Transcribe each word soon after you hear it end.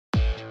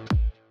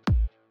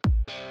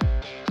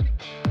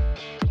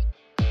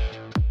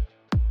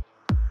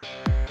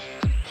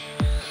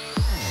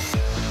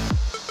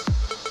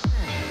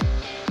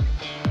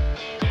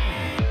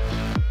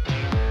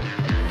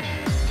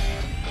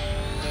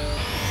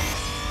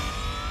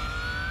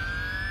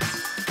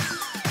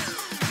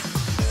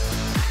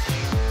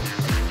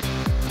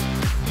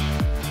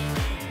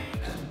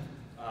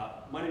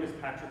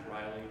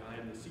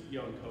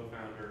and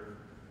co-founder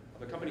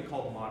of a company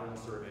called Modern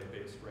Survey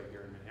based right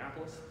here in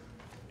Minneapolis.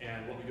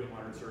 And what we do at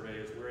Modern Survey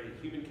is we're a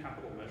human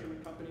capital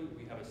measurement company.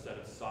 We have a set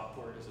of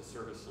software as a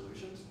service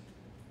solutions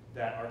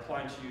that our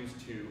clients use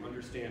to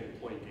understand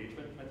employee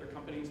engagement at their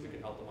companies. We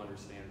can help them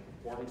understand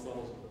performance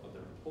levels of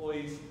their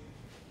employees,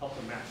 help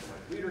them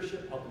maximize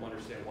leadership, help them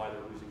understand why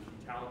they're losing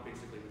key talent.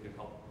 Basically, we can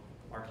help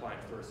our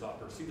clients through our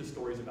software see the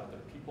stories about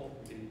their people.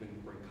 We can even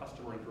bring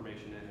customer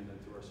information in, and then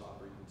through our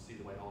software, you can see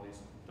the way all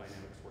these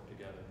dynamics work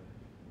together.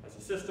 As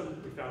a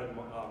system, we founded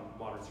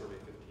Modern Survey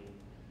 15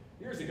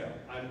 years ago.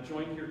 I'm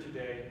joined here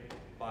today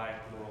by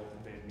Laurel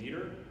Van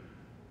Matre,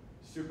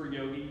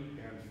 super-yogi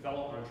and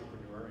fellow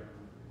entrepreneur. And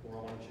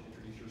Laurel, why don't you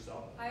introduce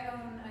yourself? I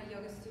own a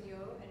yoga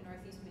studio in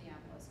Northeast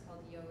Minneapolis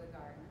called Yoga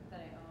Garden that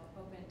I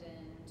opened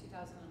in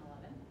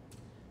 2011.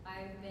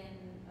 I've been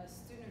a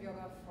student of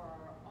yoga for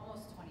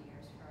almost 20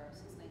 years,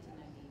 since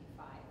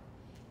 1995.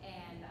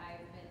 And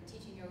I've been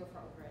teaching yoga for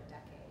over a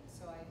decade.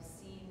 So I've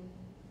seen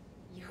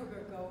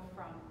yoga go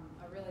from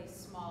a really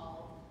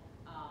small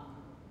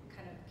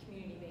kind of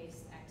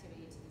community-based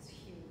activity to this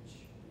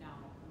huge now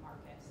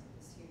market,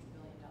 this huge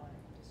billion-dollar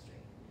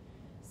industry.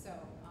 So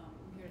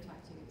I'm here to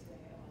talk to you today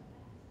about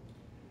that.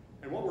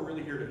 And what we're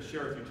really here to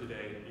share with you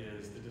today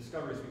is the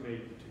discoveries we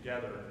made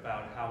together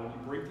about how when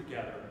you bring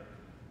together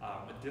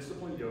a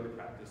disciplined yoga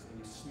practice and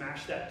you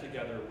smash that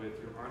together with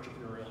your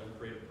entrepreneurial and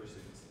creative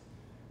pursuits,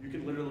 you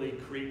can literally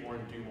create more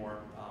and do more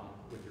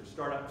with your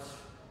startups,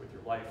 with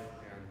your life,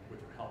 and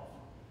with your health.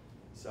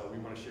 So we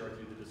want to share with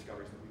you the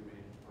discoveries that we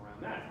made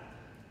around that.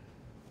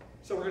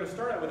 So we're going to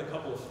start out with a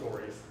couple of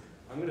stories.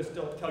 I'm going to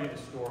still tell you the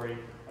story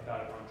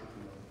about an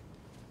entrepreneur.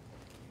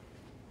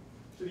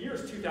 So the year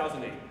is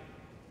 2008,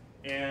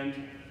 and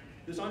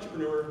this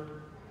entrepreneur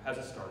has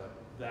a startup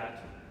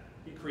that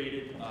he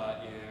created in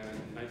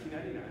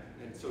 1999,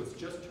 and so it's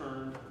just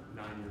turned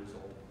 9 years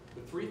old.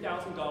 The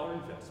 $3,000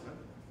 investment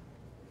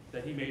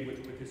that he made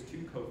with his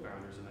two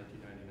co-founders in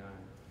 1999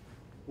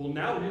 will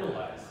now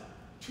realize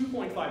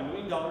 $2.5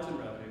 million in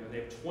revenue, and they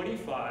have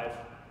 25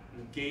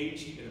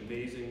 engaged and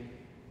amazing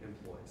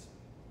employees.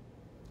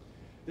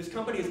 This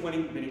company is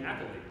winning many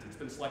accolades. It's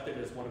been selected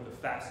as one of the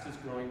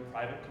fastest growing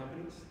private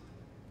companies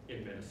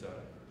in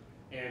Minnesota.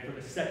 And for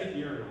the second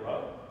year in a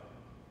row,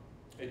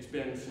 it's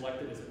been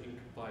selected as an Inc.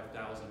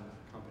 5000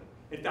 company.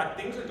 In fact,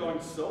 things are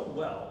going so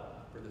well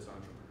for this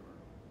entrepreneur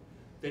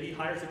that he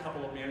hires a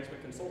couple of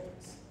management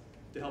consultants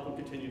to help him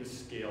continue to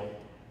scale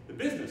the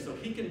business so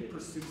he can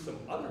pursue some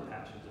other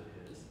passions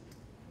of his,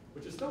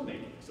 which is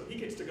filmmaking. So he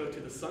gets to go to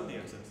the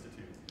Sundance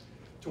Institute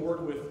to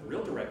work with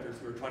real directors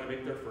who are trying to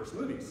make their first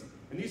movies.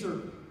 And these are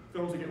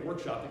films that get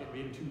workshopped, that get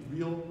made into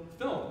real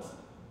films,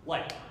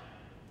 like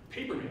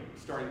Paperman,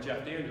 starring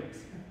Jeff Daniels,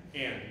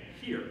 and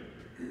Here,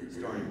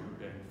 starring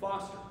Ben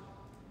Foster.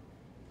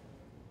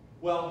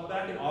 Well,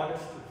 back in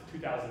August of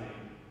 2008,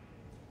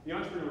 the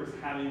entrepreneur was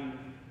having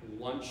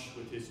lunch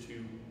with his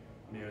two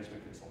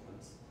management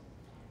consultants.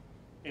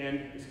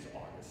 And this is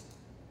August.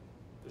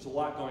 There's a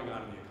lot going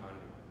on in the economy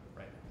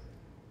right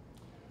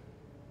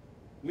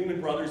now.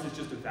 Lehman Brothers is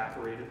just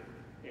evaporated,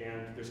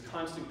 and there's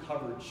constant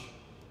coverage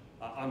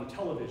on the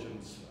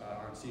televisions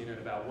on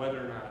CNN about whether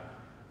or not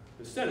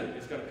the Senate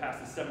is going to pass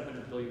the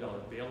 $700 billion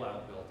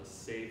bailout bill to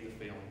save the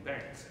failing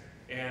banks.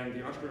 And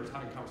the entrepreneur is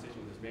having a conversation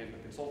with his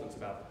management consultants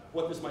about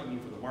what this might mean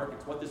for the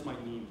markets, what this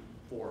might mean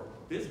for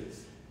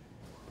business.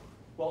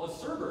 Well, a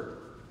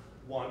server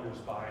wanders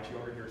by, and she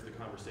overhears the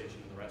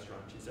conversation in the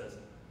restaurant. She says,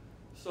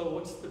 "So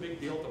what's the big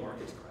deal if the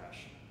markets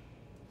crash?"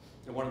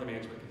 And one of the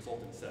management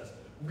consultants says,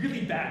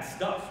 "Really bad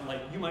stuff,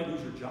 like you might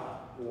lose your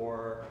job,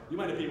 or you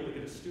might not be able to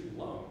get a student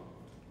loan."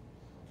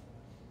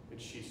 And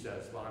she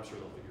says, "Well, I'm sure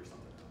they'll figure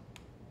something out."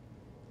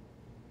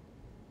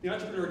 The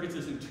entrepreneur gets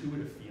this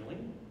intuitive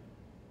feeling,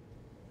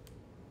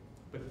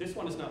 but this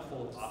one is not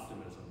full of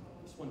optimism.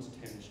 This one's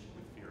tinged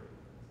with fear.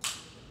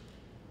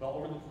 Well,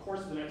 over the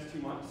course of the next 2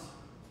 months,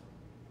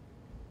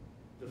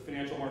 the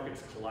financial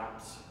markets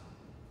collapse.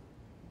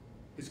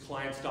 His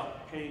clients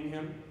stop paying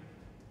him.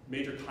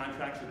 Major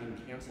contracts are being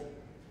canceled.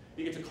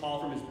 He gets a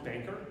call from his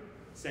banker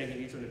saying he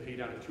needs him to pay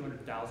down a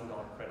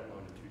 $200,000 credit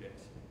loan in 2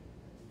 days.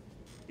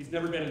 He's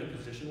never been in a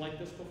position like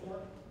this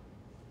before,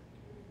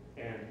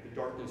 and the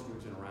darkness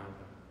moves in around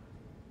him.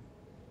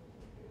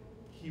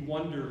 He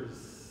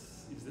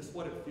wonders, is this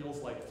what it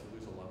feels like to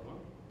lose a loved one?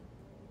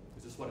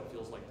 Is this what it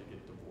feels like to get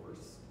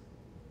divorced?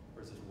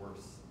 Or is this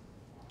worse?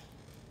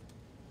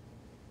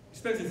 He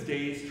spends his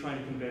days trying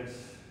to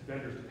convince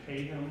vendors to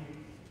pay him.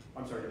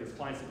 His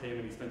clients to pay him,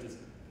 and he spends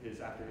his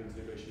afternoons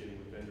negotiating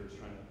with vendors,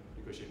 trying to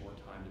negotiate more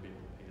time to be able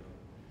to pay them.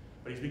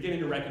 But he's beginning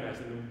to recognize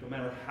that no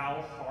matter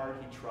how hard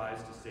he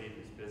tries to save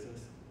his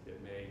business,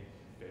 it may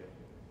fail.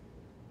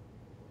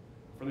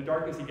 From the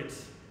darkness, he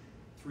gets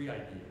 3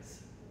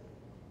 ideas.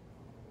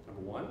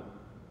 Number 1,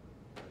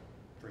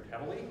 drink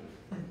heavily.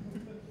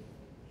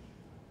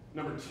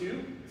 Number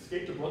 2,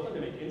 escape to Brooklyn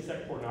to make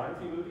insect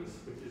pornography movies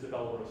with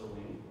Isabella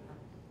Rossellini.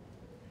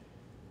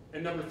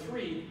 And number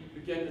 3,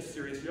 begin a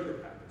serious yoga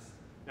practice.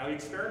 Now he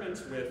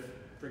experiments with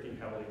drinking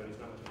heavily, but he's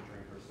not much of a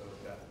drinker, so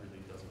that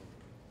really doesn't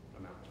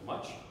amount to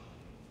much.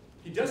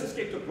 He does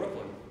escape to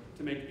Brooklyn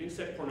to make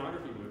insect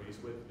pornography movies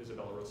with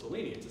Isabella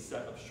Rossellini. It's a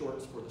set of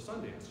shorts for the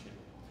Sundance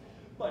Channel.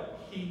 But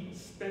he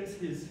spends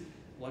his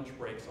lunch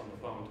breaks on the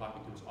phone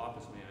talking to his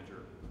office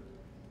manager,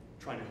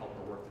 trying to help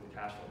her work through the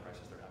cash flow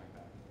crisis they're having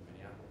back in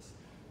Minneapolis.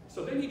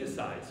 So then he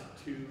decides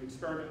to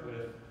experiment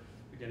with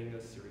beginning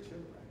this serious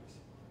yoga practice.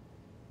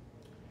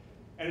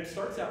 And it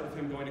starts out with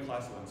him going to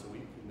class once a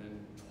week, and then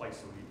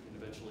twice a week,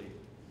 and eventually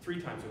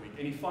 3 times a week.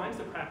 And he finds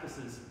the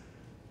practices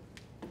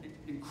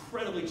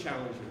incredibly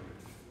challenging,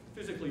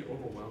 physically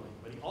overwhelming,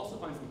 but he also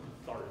finds them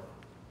cathartic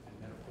and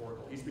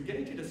metaphorical. He's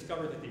beginning to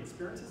discover that the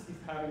experiences he's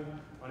having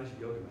on his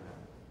yoga mat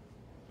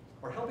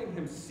are helping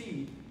him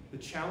see the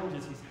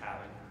challenges he's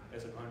having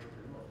as an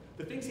entrepreneur.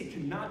 The things he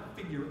cannot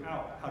figure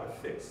out how to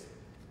fix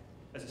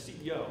as a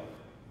CEO,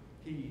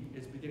 he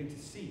is beginning to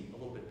see a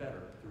little bit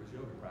better through his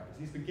yoga practice.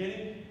 He's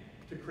beginning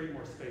to create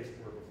more space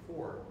where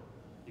before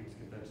he was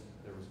convinced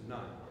there was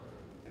none.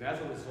 And as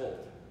a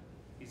result,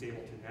 he's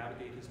able to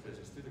navigate his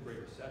business through the Great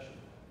Recession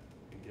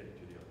and get it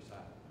to the other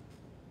side.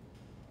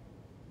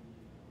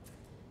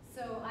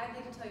 So I'd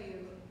like to tell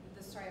you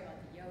the story about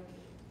the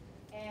yogi.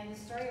 And the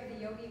story of the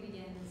yogi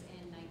begins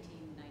in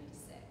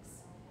 1996.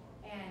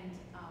 And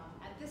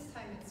at this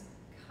time, it's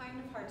kind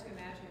of hard to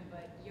imagine,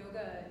 but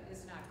yoga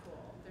is not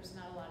cool. There's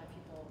not a lot of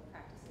people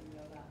practicing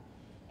yoga.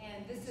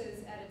 And this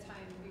is at a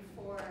time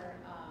before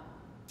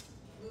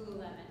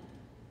Lululemon.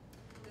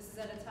 This is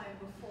at a time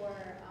before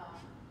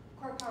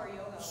Core Power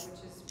Yoga,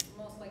 which is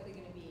most likely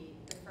going to be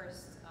the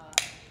first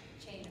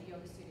chain of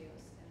yoga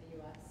studios in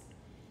the US.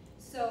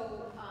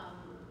 So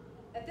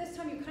at this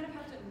time, you kind of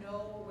have to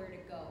know where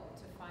to go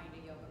to find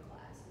a yoga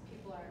class. And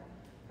people are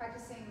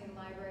practicing in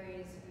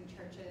libraries, in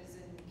churches,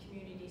 and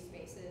community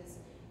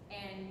spaces,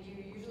 and you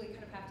usually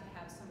kind of have to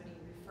have somebody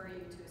refer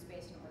you to a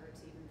space in order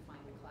to even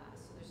find a class.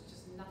 So there's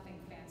just nothing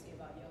fancy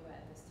about yoga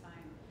at this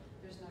time.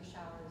 There's no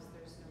showers,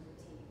 there's no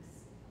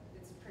boutiques.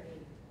 It's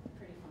pretty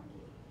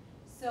funky.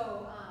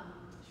 So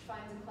she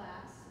finds a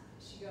class,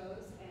 she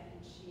goes,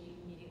 and she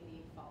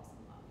immediately falls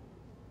in love.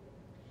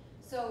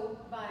 So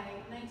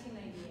by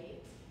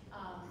 1998,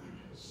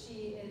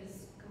 she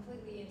is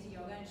completely into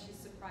yoga, and she's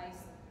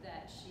surprised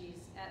that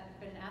she's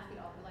been an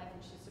athlete all her life, and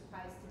she's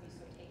surprised to be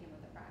so taken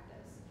with the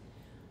practice.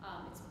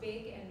 It's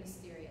big and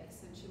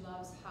mysterious, and she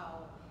loves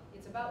how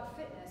it's about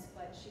fitness,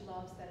 but she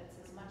loves that it's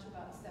as much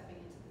about stepping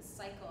into the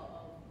cycle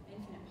of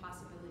infinite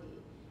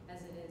possibility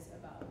as it is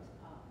about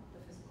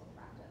the physical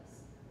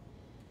practice.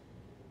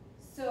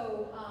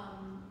 So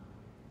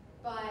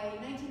by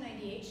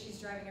 1998,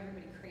 she's driving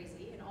everybody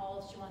crazy, and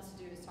all she wants to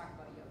do is talk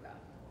about yoga.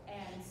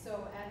 And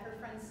so at her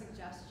friend's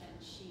suggestion,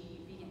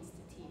 she begins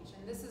to teach.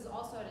 And this is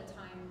also at a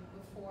time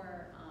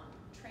before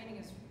training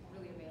is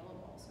really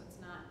available. So it's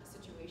not a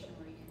situation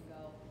where you can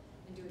go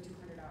and do a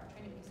 200-hour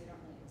training because they don't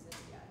really exist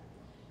yet.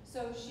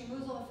 So she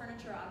moves all the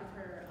furniture out of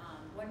her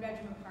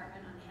one-bedroom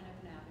apartment on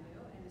Hennepin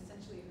Avenue, and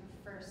essentially her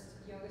first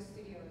yoga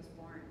studio is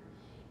born.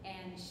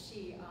 And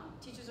she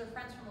teaches her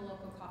friends from a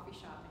local coffee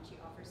shop, and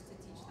she offers to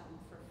teach them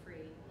for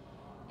free.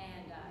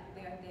 And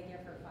they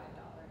give her $5.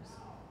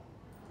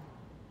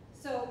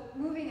 So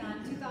moving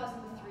on,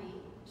 2003,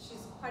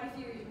 she's quite a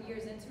few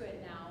years into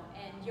it now,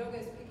 and yoga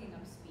is picking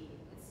up speed.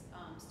 It's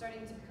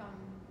starting to become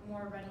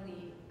more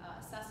readily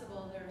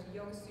accessible. There's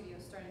yoga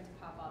studios starting to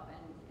pop up,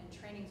 and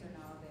trainings are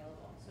now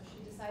available. So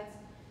she decides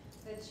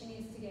that she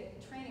needs to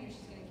get training, or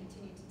she's going to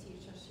continue to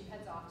teach. So she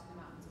heads off to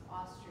the mountains of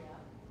Austria,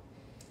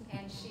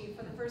 and she,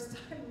 for the first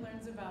time,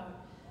 learns about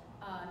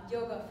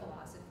yoga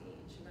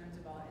philosophy. She learns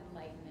about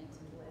enlightenment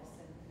and bliss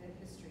and the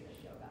history of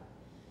yoga.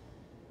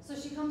 So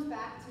she comes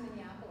back to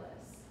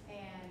Minneapolis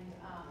and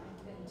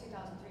in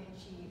 2003, and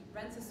she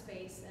rents a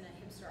space in a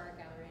hipster art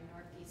gallery in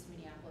northeast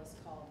Minneapolis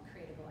called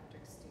Creative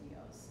Electric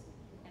Studios.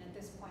 And at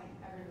this point,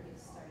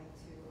 everybody's starting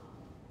to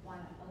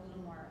want a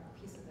little more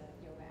piece of the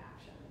yoga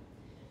action.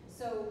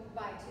 So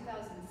by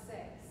 2006,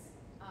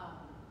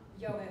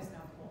 yoga is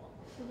now cool.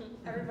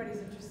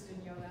 Everybody's interested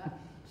in yoga.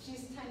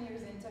 She's 10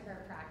 years into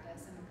her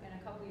practice and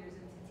a couple years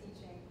into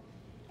teaching.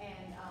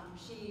 And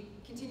she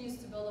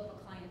continues to build up a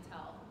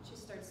clientele. She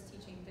starts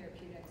teaching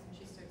therapeutics, and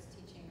she starts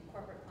teaching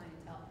corporate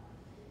clientele.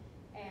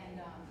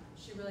 And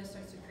she really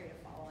starts to create a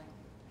following.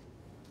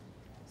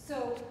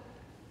 So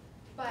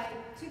by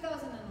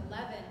 2011,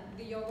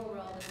 the yoga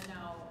world is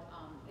now,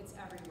 it's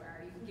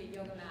everywhere. You can get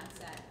yoga mats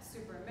at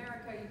Super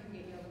America, you can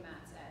get yoga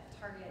mats at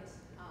Target.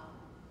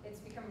 It's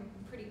become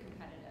pretty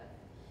competitive.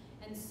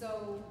 And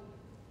so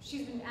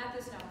she's been at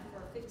this now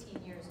for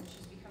 15 years, and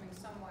she's becoming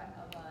somewhat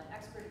of an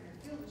expert in her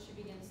field, but she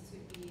begins to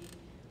be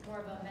more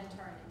of a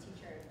mentor and a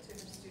teacher to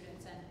her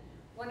students. And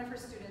one of her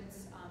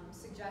students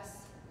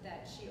suggests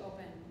that she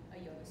open a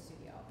yoga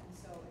studio. And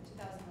so in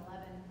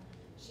 2011,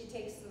 she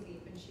takes the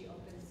leap and she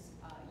opens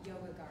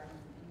Yoga Garden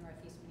in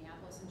northeast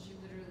Minneapolis, and she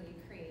literally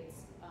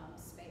creates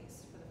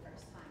space for the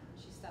first time. And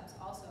she steps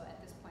also at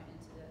this point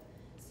into the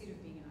seat of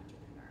being an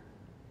entrepreneur.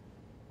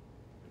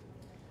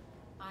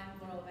 I'm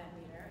Laurel Van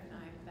Matre, and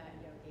I'm that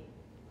yogi.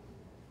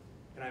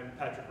 And I'm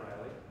Patrick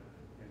Riley,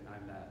 and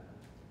I'm that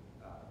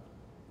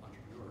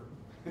entrepreneur.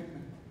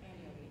 And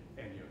yogi.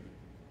 And yogi.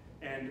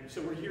 And And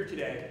so we're here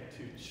today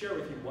to share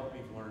with you what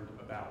we've learned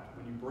about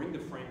when you bring the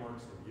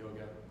frameworks of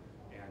yoga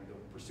and the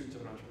pursuits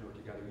of an entrepreneur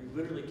together, you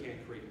literally can't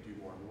create and do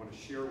more. We want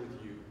to share with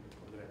you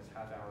over the next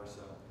half hour or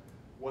so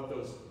what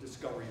those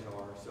discoveries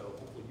are, so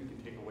hopefully you can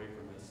take away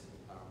from this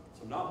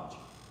some knowledge.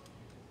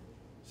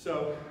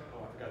 So,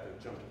 oh, I forgot to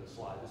jump to the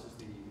slide. This is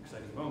the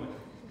exciting moment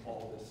of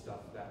all this stuff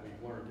that we've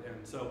learned.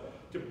 And so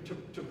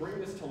to bring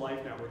this to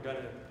life now, we're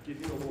going to give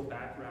you a little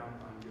background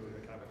on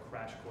yoga, kind of a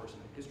crash course in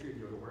the history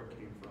of yoga, where it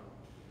came from.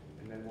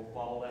 And then we'll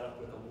follow that up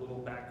with a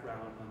little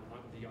background on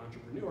the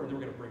entrepreneur, and then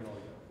we're going to bring it all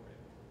together for you.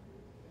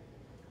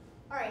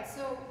 All right,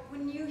 so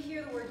when you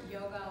hear the word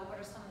yoga, what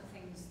are some of the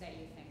things that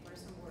you think? What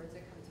are some words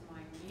that come to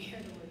mind when you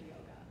hear the word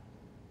yoga?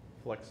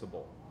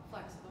 Flexible.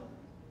 Flexible,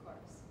 of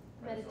course.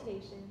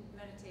 Meditation.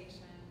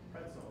 Meditation.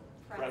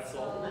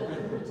 Pretzel.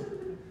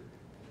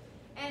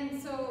 And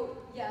so,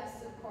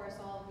 yes, of course,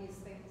 all of these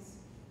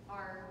things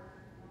are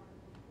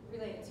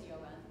related to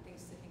yoga and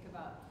things to think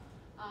about.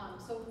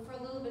 So for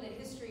a little bit of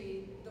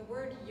history, the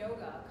word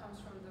yoga comes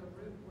from the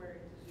root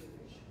word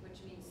yuj, which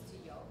means to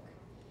yoke.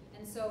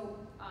 And so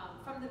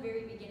from the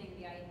very beginning,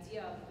 the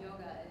idea of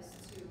yoga is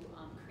to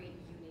create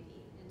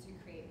unity and to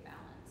create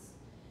balance.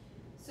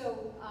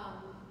 So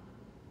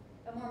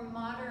a more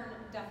modern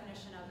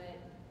definition of it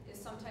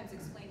is sometimes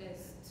explained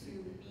as to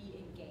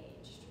be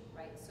engaged,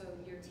 right? So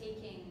you're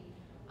taking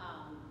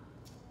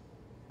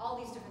all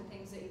these different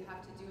things that you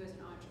have to do as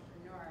an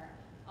entrepreneur,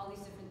 all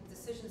these different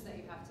decisions that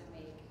you have to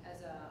make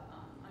as an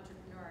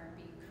entrepreneur, and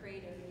being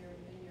creative in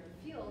your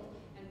field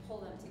and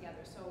pull them together.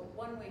 So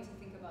one way to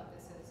think about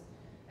this is,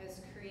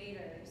 as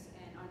creators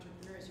and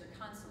entrepreneurs, you're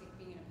constantly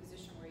being in a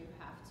position where you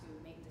have to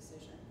make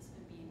decisions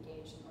and be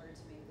engaged in order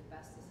to make the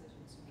best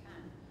decisions you can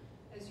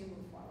as you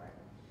move forward.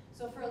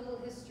 So for a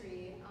little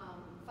history,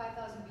 5000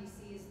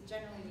 BC is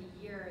generally the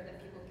year that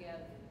people give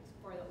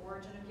for the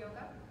origin of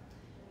yoga.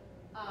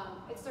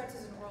 It starts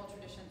as an oral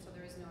tradition, so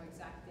there is no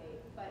exact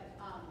date. But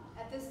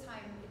at this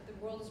time, the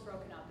world is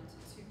broken up into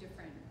two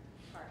different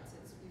parts.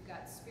 We've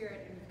got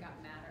spirit and we've got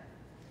matter.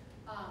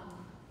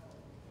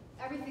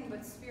 Everything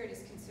but spirit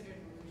is considered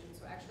an illusion,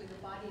 so actually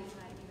the body is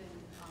not even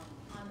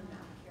on the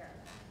map here.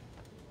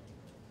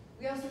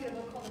 We also get a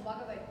book called the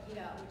Bhagavad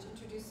Gita, which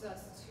introduces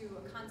us to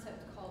a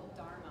concept called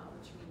dharma,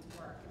 which means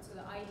work. And so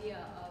the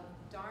idea of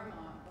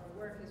dharma, or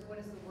work, is what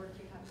is the work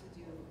you have to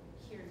do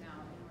here now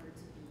in order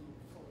to be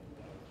fully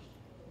engaged.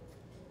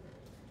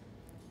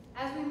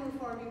 As we move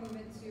forward, we move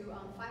into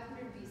 500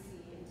 BC,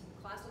 into the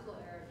classical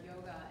era of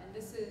yoga, and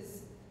this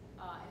is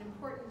an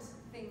important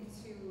thing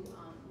to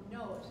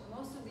note.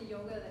 Most of the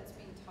yoga that's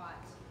being taught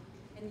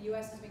in the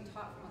US is being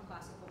taught from a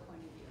classical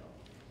point of view.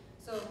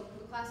 So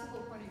the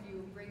classical point of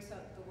view breaks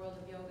up the world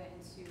of yoga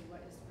into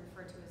what is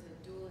referred to as a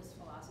dualist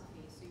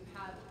philosophy. So you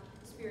have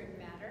spirit and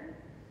matter,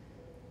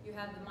 you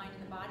have the mind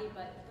and the body,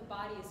 but the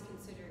body is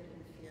considered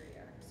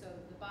inferior. So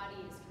the body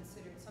is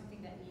considered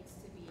something that needs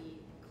to be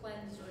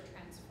cleansed or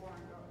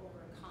transformed or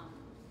overcome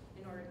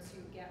in order to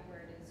get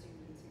where it is you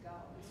need to go.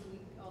 And so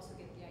we also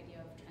get the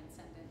idea of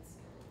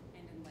transcendence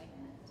and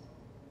enlightenment.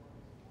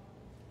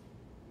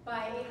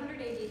 By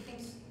 800 AD,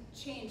 things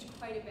change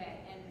quite a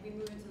bit, and we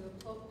move into the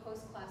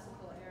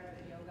post-classical era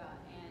of yoga.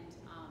 And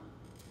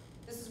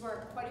this is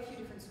where quite a few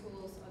different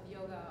schools of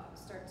yoga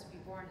start to be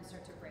born and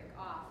start to break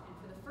off. And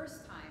for the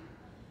first time,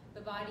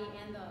 the body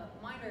and the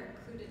mind are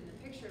included in the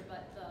picture,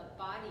 but the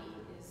body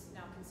is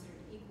now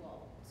considered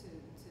equal to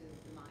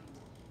the mind.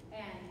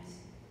 And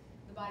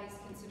the body is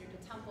considered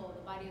a temple.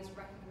 The body is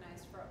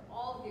recognized for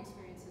all of the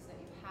experiences that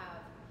you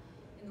have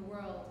in the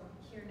world.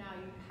 Here now,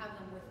 you have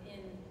them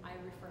within, I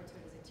refer to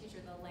it as a teacher,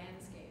 the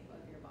landscape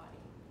of your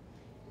body.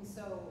 And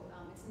so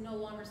it's no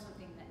longer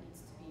something that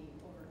needs to be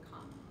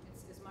overcome.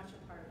 It's as much a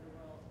part of the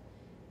world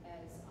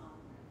as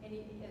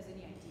any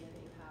idea that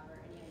you have or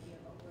any idea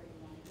about where you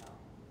want to go.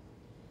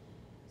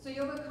 So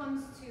yoga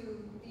comes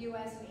to the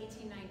US in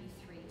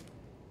 1893,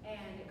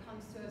 and it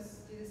comes to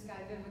us through this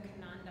guy,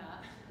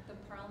 Vivekananda, at the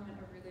Parliament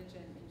of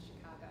Religion in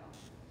Chicago.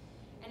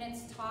 And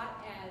it's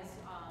taught as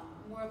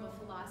more of a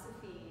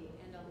philosophy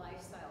and a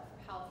lifestyle for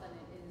health than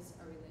it is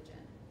a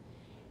religion.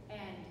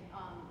 And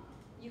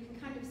you can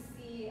kind of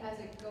see as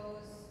it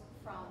goes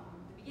from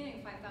the beginning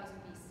of 5000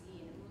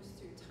 BC and it moves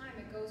through time,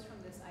 it goes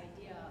from this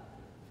idea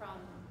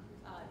from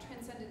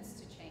transcendence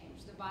to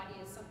change. The body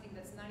is something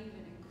that's not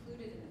even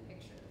included in the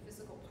picture. The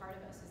physical part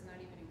of us is not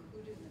even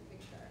included in the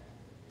picture.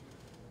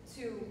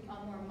 To a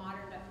more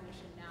modern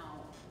definition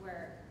now,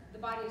 where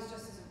the body is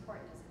just as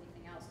important as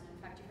anything else. And in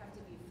fact, you have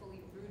to be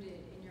fully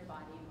rooted in your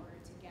body in order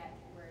to get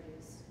where it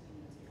is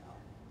you need to go.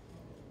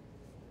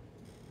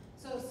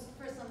 So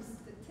for some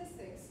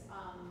statistics,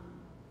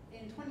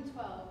 in 2012,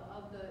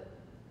 of the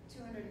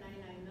 299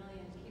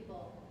 million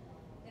people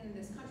in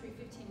this country,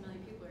 15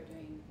 million people are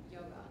doing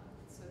yoga.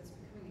 So it's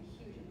becoming a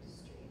huge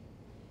industry.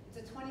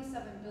 It's a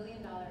 $27 billion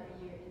a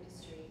year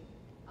industry,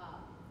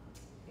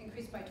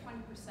 increased by 20%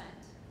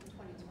 in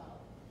 2012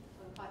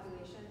 of the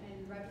population,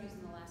 and revenues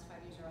in the last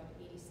 5 years are up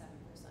 87%.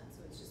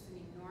 So it's just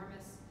an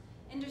enormous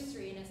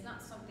industry, and it's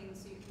not something,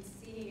 so you can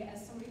see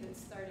as somebody that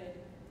started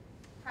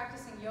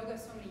practicing yoga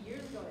so many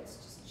years ago, it's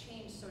just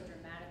changed so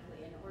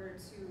dramatically. In order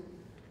to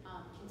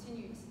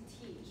continue to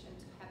teach and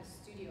to have a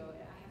studio,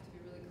 I have to be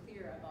really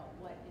clear about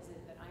what is it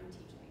that I'm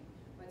teaching,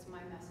 what's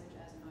my message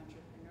as an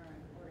entrepreneur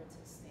in order to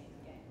stay in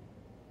the game.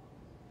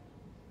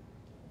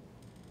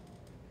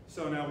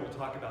 So now we'll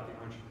talk about the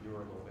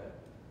entrepreneur a little bit.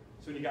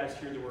 So when you guys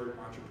hear the word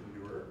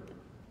entrepreneur,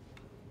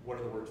 what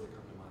are the words that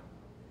come to mind?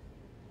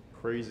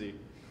 Crazy.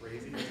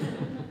 Crazy?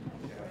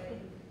 Yeah.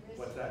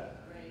 What's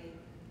that?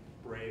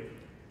 Brave.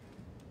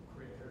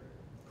 Brave.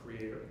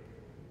 Creator.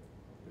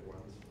 Good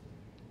ones.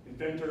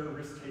 Inventor,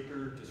 risk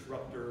taker,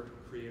 disruptor,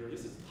 creator.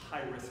 This is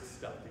high risk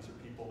stuff. These are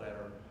people that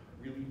are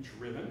really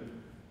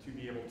driven to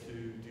be able to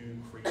do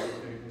creative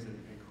things and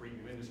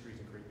create new industries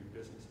and create new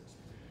businesses.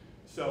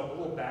 So a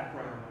little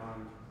background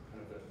on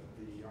kind of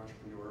the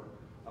entrepreneur.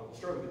 We'll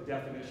start with the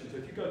definition. So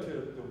if you go to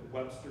the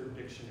Webster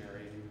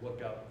Dictionary and you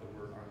look up the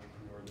word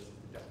entrepreneur, this is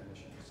the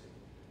definition you see.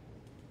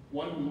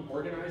 One who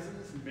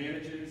organizes,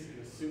 manages,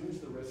 and assumes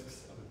the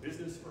risks of a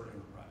business or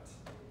enterprise.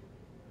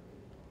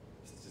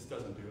 This just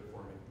doesn't do it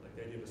for me. Like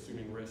the idea of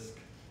assuming risk.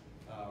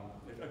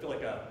 I feel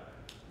like a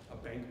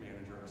bank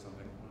manager or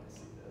something when I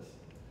see this.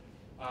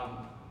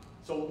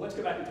 So let's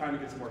go back in time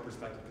and get some more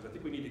perspective, because I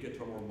think we need to get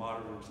to a more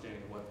modern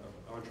understanding of what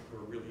an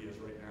entrepreneur really is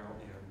right now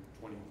in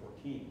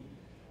 2014.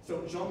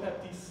 So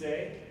Jean-Baptiste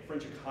Say,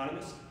 French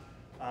economist,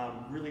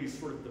 really is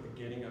sort of the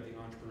beginning of the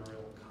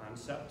entrepreneurial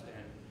concept,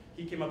 and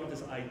he came up with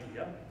this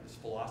idea, this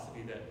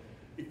philosophy that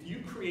if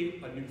you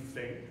create a new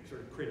thing,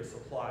 sort of create a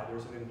supply,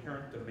 there's an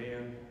inherent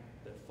demand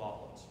that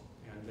follows.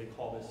 And they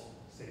call this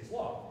Say's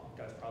law.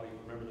 You guys probably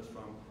remember this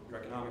from your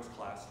economics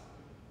class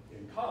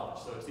in college.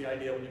 So it's the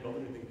idea when you build a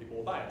new thing, people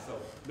will buy it. So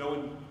no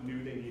one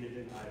knew they needed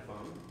an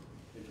iPhone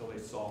until they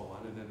saw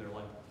one, and then they're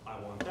like, I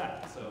want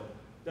that. So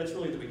that's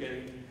really the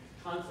beginning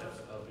concepts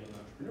of being an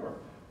entrepreneur.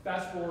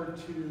 Fast forward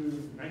to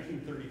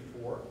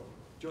 1934,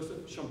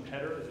 Joseph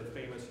Schumpeter is a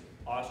famous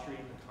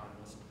Austrian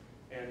economist,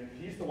 and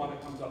he's the one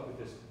that comes up with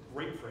this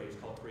great phrase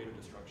called creative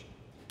destruction.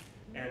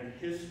 And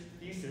his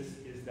thesis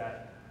is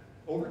that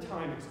over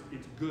time,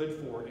 it's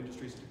good for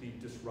industries to be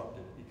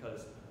disrupted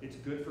because it's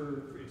good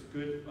for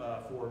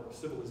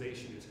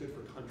civilization, it's good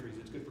for countries,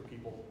 it's good for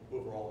people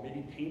overall.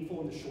 Maybe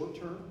painful in the short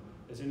term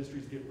as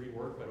industries get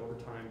reworked, but over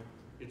time,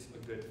 it's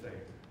a good thing.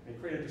 And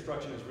creative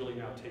destruction has really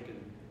now taken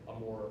a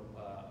more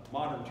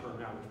modern term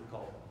now, which we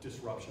call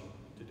disruption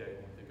today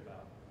when we think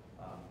about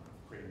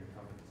creating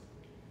companies.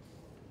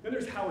 Then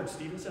there's Howard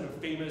Stevenson, a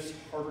famous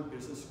Harvard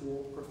Business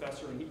School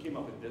professor, and he came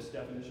up with this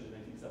definition in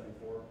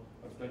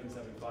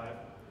 1975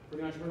 for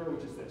the entrepreneur,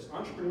 which is this: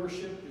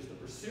 entrepreneurship is the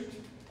pursuit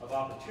of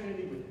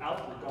opportunity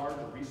without regard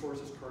to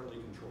resources currently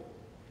controlled.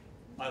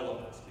 I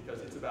love this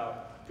because it's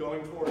about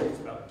going for it,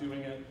 it's about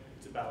doing it,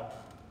 it's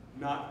about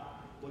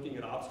not looking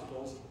at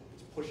obstacles,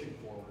 it's pushing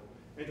forward.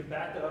 And to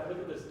back that up, look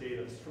at this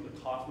data. This is from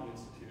the Kauffman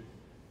Institute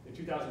in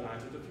 2009,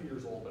 so it's a few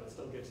years old, but it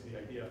still gets to the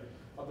idea.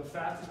 Of the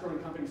fastest growing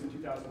companies in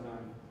 2009,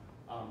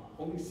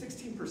 only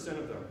 16%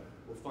 of them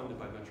were funded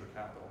by venture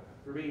capital.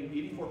 The remaining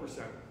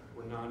 84%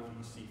 were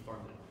non-VC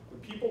funded. When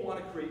people want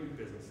to create new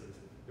businesses,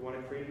 they want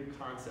to create a new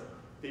concept,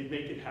 they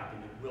make it happen,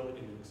 they will it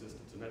into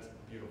existence, and that's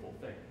a beautiful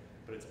thing.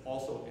 But it's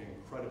also an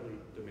incredibly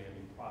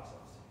demanding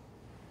process.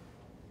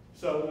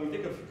 So when we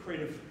think of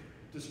creative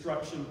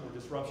destruction or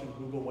disruption,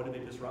 Google, what did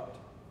they disrupt?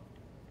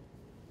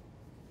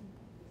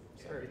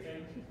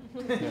 Everything.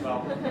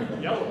 Well,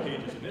 Yellow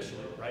Pages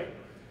initially, right?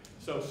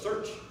 So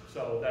search.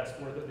 So that's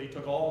where they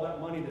took all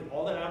that money,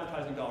 all that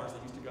advertising dollars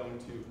that used to go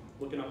into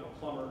looking up a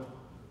plumber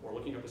or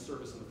looking up a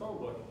service in the phone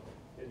book,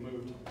 it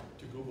moved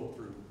to Google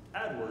through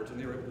AdWords,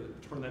 and they were able to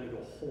turn that into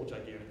a whole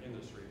gigantic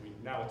industry. I mean,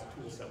 now it's a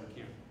tool set we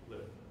can't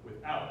live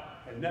without.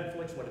 And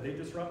Netflix, what did they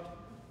disrupt?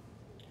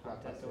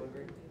 Content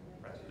delivery.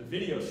 Right, the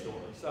video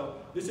store. So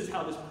this is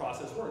how this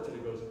process works, and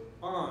it goes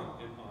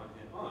on and on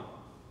and on.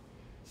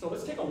 So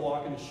let's take a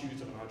walk in the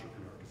shoes of an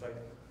entrepreneur, because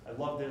I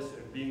love this,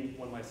 and being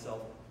one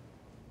myself,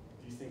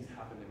 these things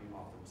happen to me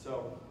often.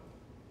 So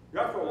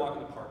you're out for a walk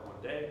in the park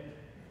one day.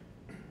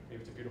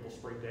 Maybe it's a beautiful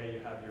spring day. You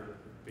have your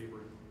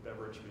favorite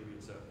beverage. Maybe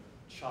it's a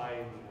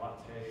chai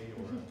latte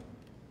or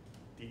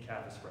a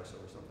decaf espresso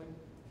or something.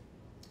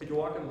 And you're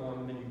walking along,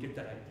 and then you get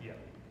that idea,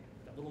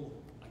 that little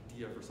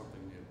idea for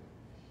something new.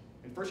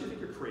 And first you think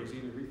you're crazy,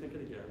 and you rethink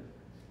it again.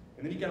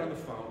 And then you get on the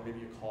phone. Maybe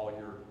you call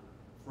your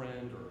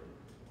friend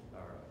or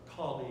a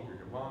colleague or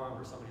your mom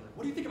or somebody, like,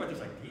 what do you think about this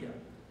idea?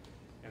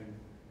 And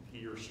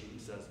he or she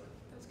says,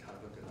 that's kind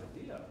of a good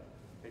idea.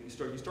 And you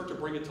start to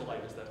bring it to life.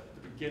 It's the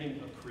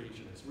beginning of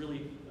creation. It's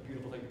really a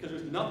beautiful thing because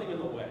there's nothing in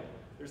the way.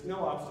 There's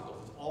no obstacles.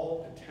 It's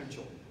all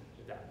potential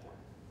at that point.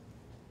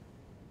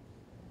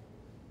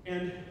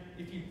 And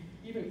if you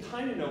even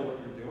kind of know what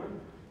you're doing,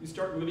 you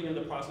start moving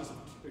into the process of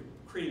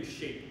creating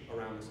shape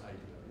around this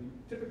idea. And you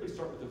typically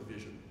start with a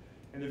vision.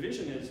 And the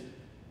vision is,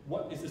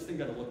 what is this thing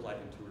going to look like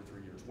in 2 or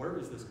 3 years? Where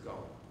is this going?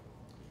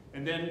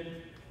 And then,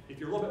 if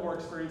you're a little bit more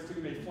experienced too,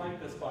 you may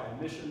flank this by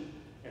a mission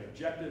and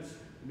objectives.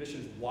 The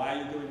mission is why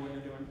you're doing what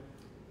you're doing.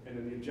 And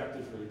then the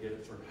objectives really get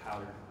at sort of how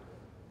you're doing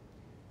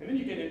it. And then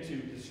you get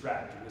into the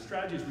strategy. The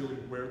strategy is really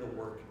where the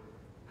work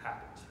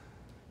happens.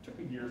 It took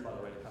me years, by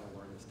the way, to kind of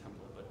learn this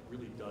template, but it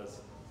really does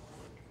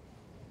work.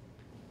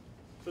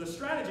 So the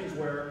strategy is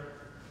where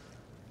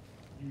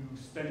you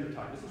spend your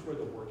time. This is where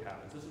the work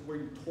happens. This is where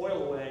you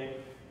toil away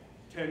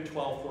 10,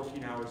 12,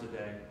 14 hours a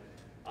day.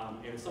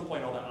 And at some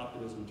point, all that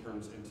optimism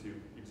turns into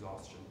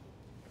exhaustion.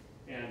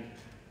 And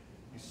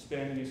you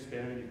spend and you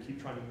spend and you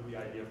keep trying to move the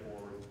idea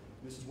forward.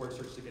 This is where it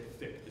starts to get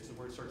thick. This is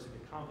where it starts to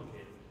get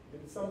complicated.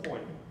 And at some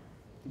point,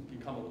 you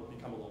become a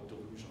little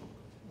delusional.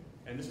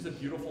 And this is a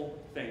beautiful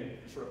thing,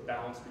 sort of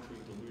balance between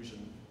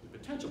delusion and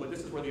potential, but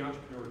this is where the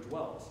entrepreneur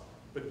dwells.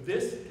 But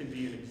this can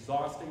be an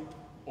exhausting,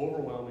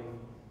 overwhelming,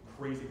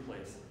 crazy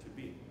place to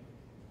be.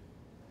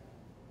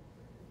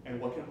 And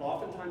what can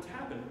oftentimes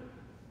happen,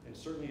 and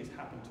certainly has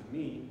happened to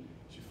me,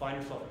 is you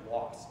find yourself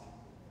lost.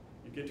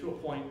 You get to a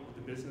point with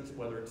the business,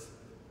 whether it's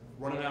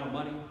running out of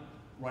money,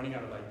 running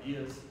out of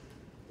ideas,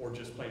 or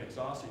just plain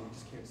exhausting, you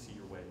just can't see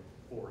your way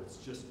forward. It's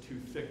just too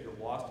thick. You're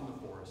lost in the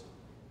forest,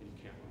 and you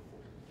can't move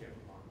forward. You can't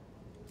move on.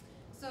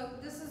 So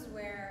this is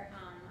where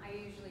I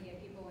usually get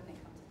people when they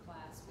come to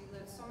class. We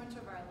live so much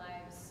of our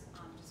lives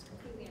just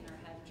completely in our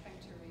head, trying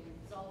to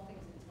resolve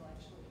things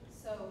intellectually.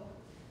 So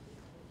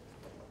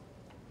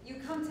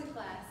you come to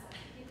class,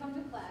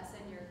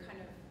 and you're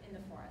kind of in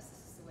the forest.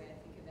 This is the way I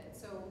think of it.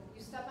 So you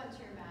step onto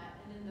your mat,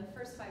 and in the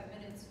first 5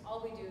 minutes,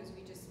 all we do is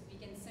we just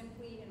begin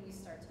simply, and we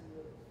start to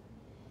move.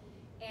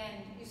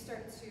 And you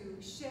start to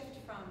shift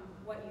from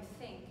what you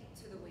think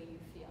to the way you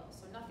feel.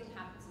 So nothing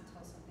happens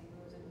until something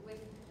moves, and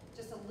with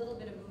just a little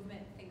bit of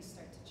movement, things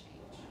start to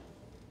change.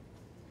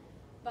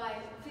 By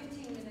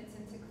 15 minutes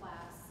into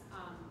class,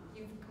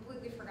 you've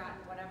completely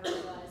forgotten whatever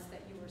it was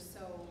that you were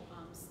so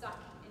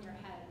stuck in your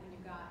head when you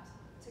got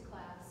to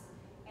class,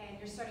 and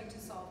you're starting to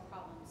solve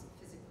problems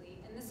physically.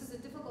 And this is a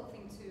difficult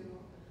thing to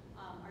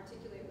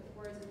articulate with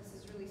words, and this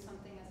is really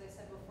something, as I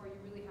said before, you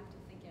really have to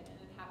think it, and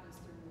it happens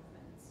through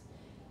movements.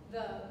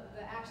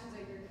 The actions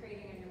that you're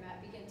creating on your mat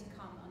begin to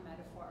come a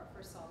metaphor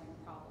for solving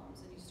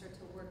problems, and you start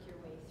to work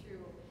your way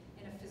through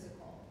in a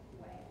physical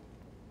way.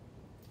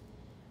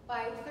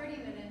 By 30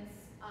 minutes,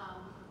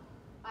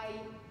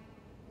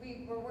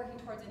 we were working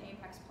towards an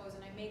apex pose,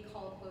 and I may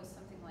call a pose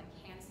something like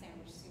handstand,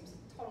 which seems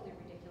totally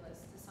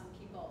ridiculous to some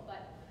people.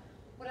 But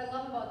what I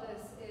love about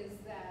this is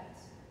that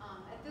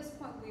at this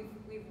point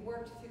we've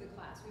worked through the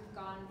class. We've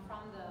gone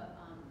from the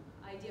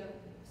idea of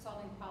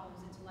solving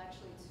problems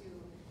intellectually to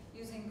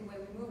using the way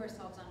we move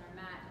ourselves on our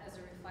mat as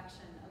a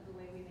reflection of the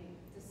way we make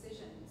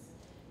decisions,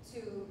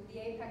 to the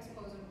apex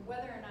pose, and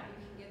whether or not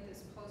you can get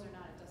this pose or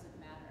not, it doesn't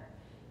matter.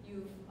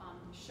 You've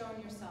shown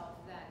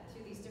yourself that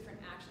through these different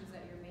actions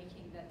that you're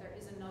making, that there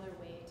is another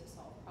way to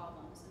solve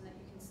problems, and that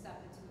you can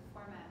step into the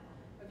format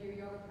of your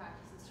yoga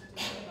practice and start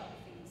to think about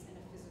things in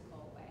a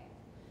physical way.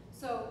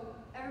 So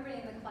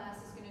everybody in the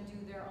class is going to do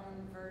their own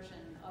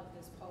version of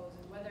this pose,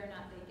 and whether or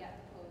not they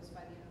get the pose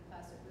by the end of the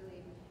class, it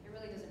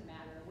really doesn't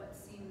matter. What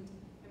seemed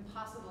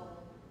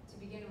impossible to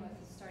begin with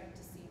is starting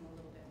to seem a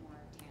little bit more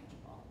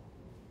tangible.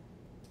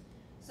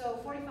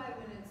 So 45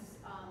 minutes,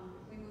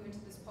 we move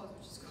into this pose,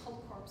 which is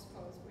called corpse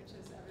pose, which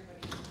is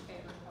everybody's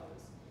favorite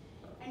pose.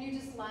 And you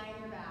just lie on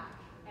your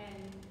back,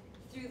 and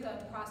through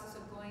the process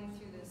of going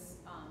through this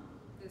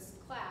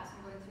class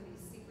and going through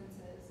these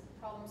sequences,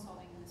 problem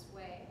solving in this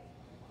way,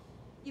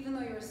 even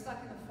though you were stuck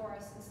in the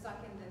forest and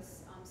stuck in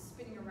this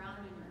spinning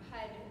around in your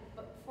head,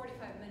 but 45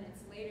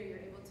 minutes later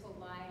you're able to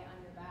lie on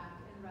your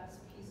back and rest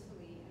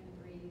peacefully and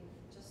breathe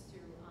just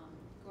through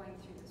going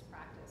through this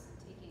practice and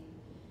taking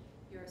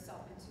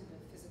yourself into the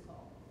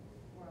physical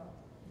world.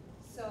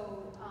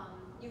 So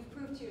you've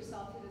proved to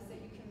yourself through this that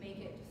you can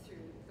make it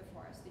through the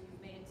forest, that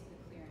you've made it to the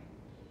clearing,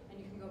 and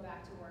you can go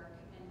back to work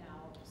and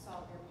now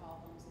solve your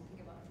problems and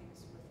think about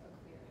things with a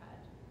clear head.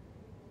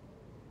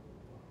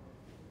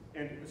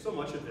 And so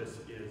much of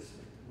this is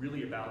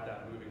really about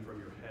that moving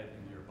from your head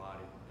into your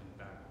body and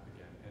back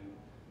again. And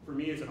for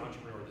me as an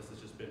entrepreneur, this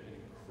has just been an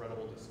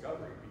incredible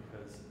discovery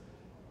because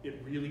it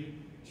really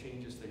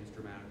changes things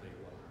dramatically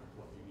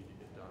what you need to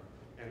get done.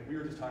 And we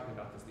were just talking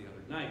about this the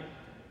other night,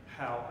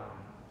 how I've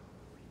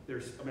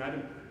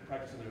been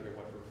practicing yoga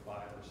for 5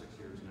 or 6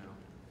 years now.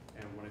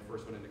 And when I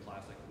first went into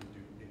class, I couldn't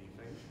do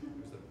anything.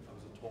 I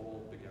was a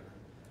total beginner.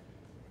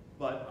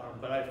 But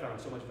I've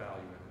found so much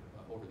value in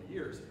it over the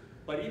years.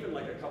 But even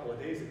like a couple of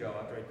days ago,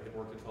 after I had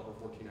worked a 12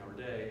 or 14-hour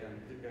day,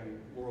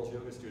 and Laurel's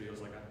yoga studio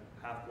is like a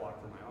half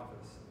block from my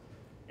office.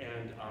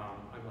 And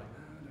I'm like,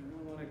 I don't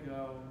really want to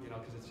go,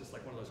 because it's just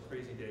like one of those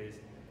crazy days.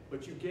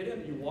 But you get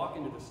in, you walk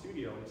into the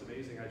studio, and it's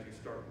amazing as you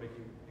start you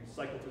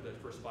cycle through the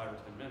first 5 or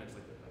 10 minutes,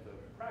 like the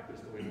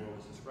practice, the way Laurel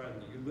was describing,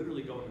 you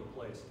literally go into a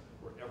place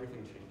where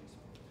everything changes.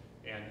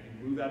 And you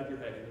move out of your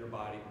head into your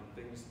body, and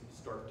things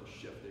start to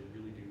shift. They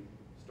really do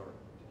start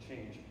to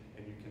change.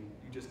 And you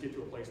just get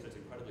to a place that's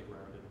incredibly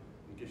grounded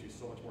and gives you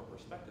so much more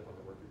perspective on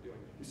the work you're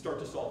doing. You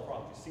start to solve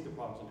problems. You see the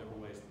problems in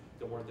different ways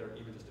that weren't there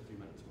even just a few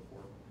minutes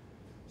before.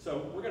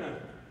 So we're going to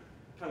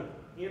kind of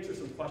answer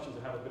some questions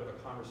and have a bit of a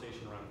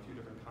conversation around a few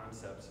different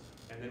concepts.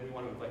 And then we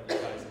want to invite you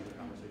guys into the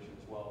conversation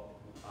as well.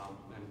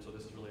 And so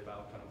this is really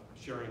about kind of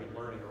sharing and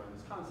learning around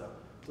this concept.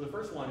 So the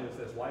first one is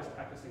this: why is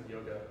practicing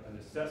yoga a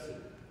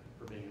necessity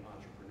for being an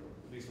entrepreneur?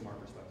 At least from our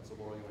perspective. So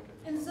Laurel, you want to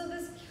get And so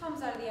this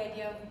comes out of the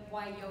idea of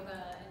why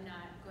yoga and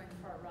not going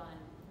for a run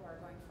or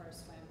going for a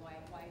swim. Why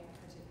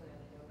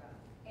particularly yoga?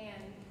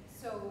 And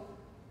so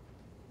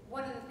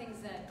one of the things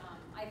that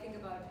I think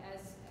about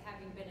as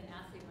having been an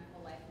athlete my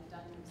whole life and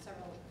done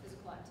several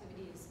physical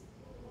activities,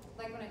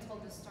 like when I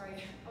told this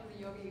story of the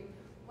yogi,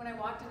 when I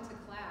walked into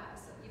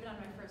class, even on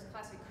my first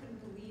class, I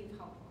couldn't believe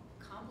how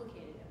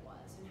complicated it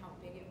was and how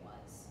big it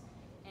was.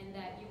 And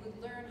that you would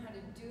learn how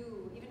to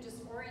do, even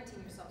just orienting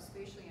yourself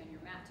spatially on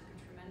your mat took a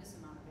tremendous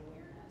amount of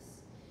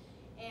awareness.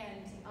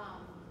 And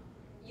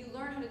you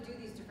learn how to do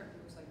these different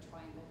moves like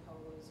triangle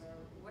pose or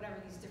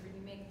whatever,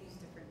 you make these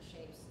different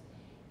shapes.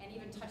 And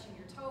even touching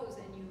your toes,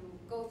 and you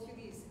go through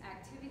these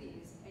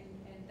activities and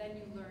then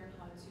you learn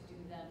how to do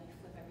them. You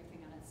flip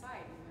everything on its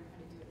side, you learn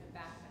how to do it in a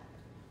back bend,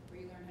 or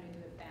you learn how to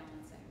do it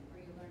balancing, or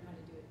you learn how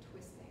to do it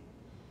twisting.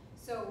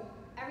 So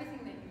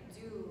everything that you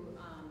do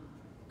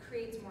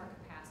creates more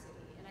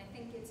capacity, and I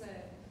think it's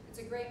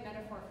a great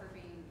metaphor for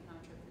being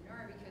an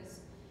entrepreneur,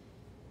 because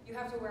you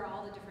have to wear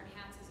all the different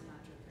hats as an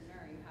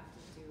entrepreneur. You have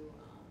to do,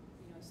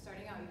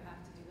 starting out, you have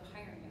to do the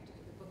hiring, you have to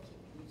do the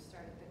bookkeeping, you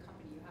started the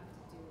company, you have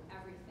to do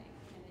everything,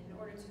 and in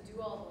order to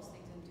do all those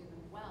things and do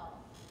them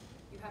well,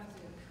 you have to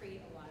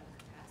create a lot of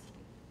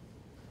capacity.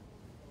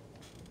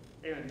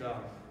 And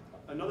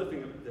another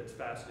thing that's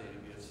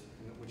fascinating is,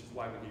 which is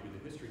why we gave you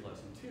the history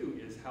lesson too,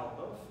 is how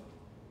both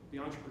the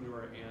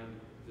entrepreneur and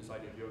this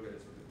idea of yoga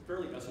is a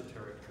fairly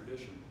esoteric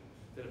tradition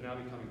that have now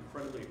become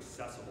incredibly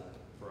accessible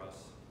for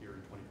us here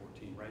in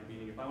 2014, right?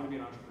 Meaning if I want to be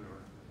an entrepreneur,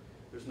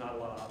 there's not a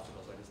lot of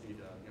obstacles. I just need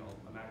a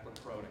MacBook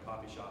Pro in a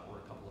coffee shop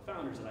or a couple of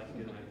founders, and I can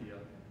get an idea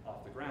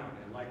off the ground.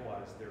 And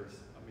likewise, there's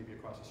maybe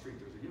across the street,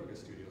 there's a yoga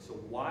studio. So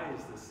why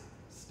is this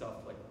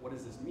stuff, like, what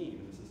does this mean?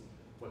 And this is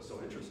what's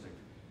so interesting.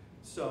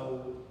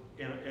 So,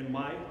 and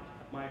my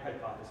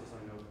hypothesis, and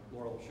I know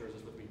Laurel shares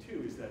this with me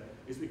too, is that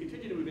as we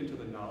continue to move into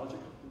the knowledge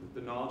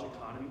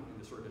economy and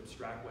this sort of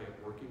abstract way of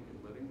working and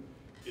living,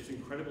 it's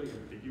incredibly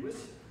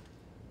ambiguous,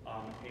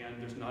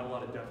 and there's not a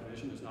lot of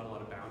definition, there's not a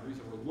lot of boundaries,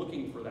 and we're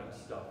looking for that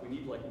stuff. We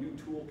need like new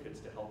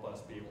toolkits to help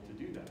us be able to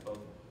do that, both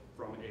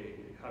from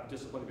have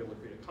discipline to be able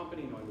to create a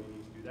company, knowing we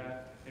need to do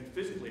that, and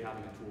physically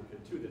having a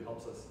toolkit too that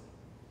helps us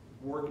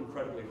work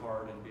incredibly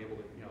hard and be able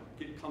to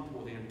get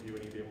comfortable with the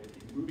ambiguity and be able to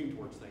keep moving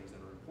towards things that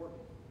are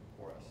important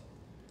for us.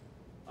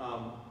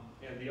 I'm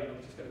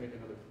just going to make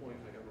another point,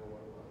 I can't remember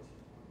what it was.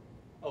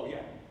 Oh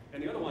yeah,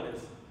 and the other one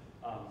is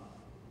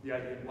the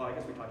idea, well I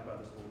guess we talked about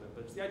this a little bit,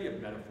 but it's the idea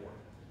of metaphor.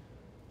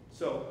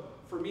 So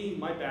for me,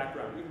 my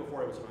background, even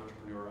before I was an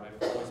entrepreneur,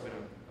 I've always been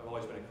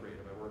a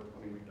creative.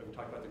 We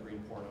talked about the green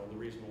porno. The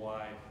reason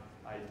why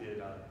I did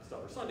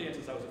stuff for Sundance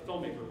is I was a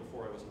filmmaker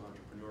before I was an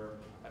entrepreneur.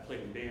 I played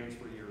in bands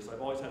for years, so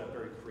I've always had a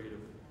very creative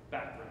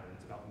background.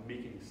 It's about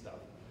making stuff.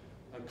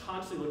 I'm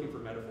constantly looking for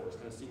metaphors,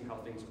 kind of seeing how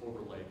things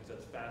overlay, because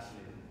that's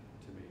fascinating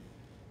to me.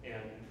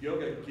 And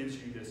yoga gives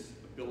you this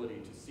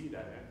ability to see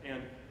that.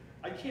 And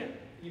I can't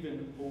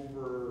even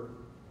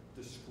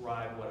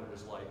over-describe what it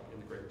was like in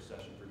the Great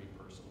Recession for me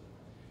personally.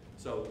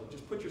 So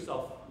just put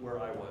yourself where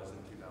I was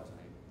in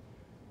 2008.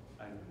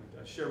 And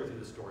I share with you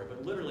this story,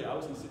 but literally I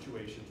was in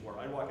situations where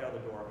I'd walk out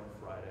of the door on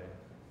Friday,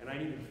 and I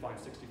needed to find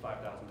 $65,000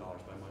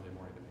 by Monday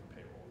morning to make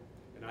payroll.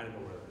 And I didn't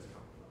know where that was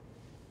coming from.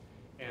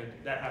 And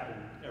that happened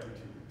every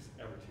 2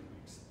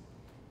 weeks.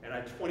 And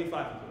I had 25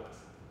 employees.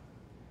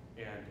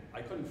 And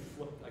I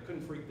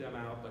couldn't freak them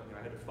out, but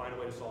I had to find a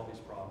way to solve these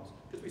problems,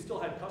 because we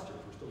still had customers,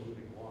 we're still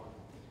moving along.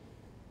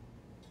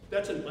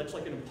 That's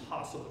like an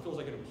impossible, it feels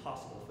like an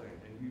impossible thing.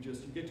 And you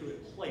get to a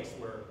place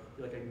where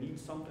you're like, I need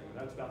something. And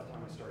that's about the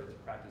time I started to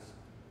practice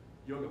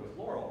yoga with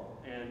Laurel,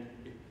 and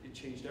it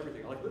changed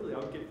everything. Like literally, I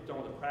would get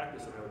done with the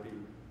practice and I would be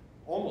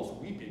almost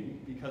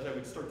weeping, because I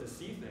would start to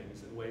see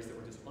things in ways that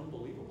were just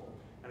unbelievable.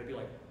 And I'd be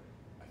like,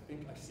 I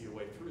think I see a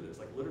way through this.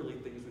 Like literally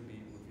things would be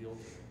revealed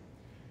to me.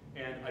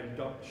 And I'm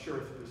not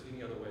sure if there's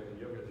any other way than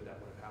yoga that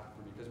would have happened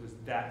for me, because it was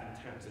that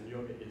intense, and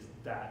yoga is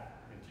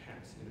that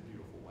intense in a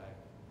beautiful way.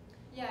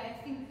 Yeah,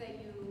 I think that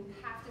you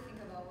have to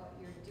think about what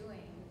you're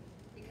doing,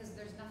 because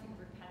there's nothing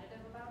repetitive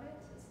about it.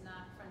 It's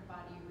not front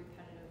body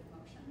repetitive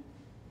motion.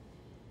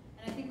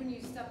 And I think when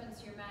you step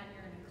into your mat and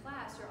you're in a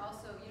class,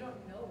 you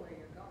don't know where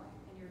you're going,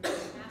 and you're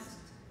being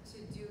asked to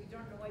do, you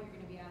don't know what you're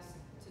going to be asked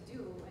to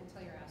do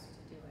until you're asked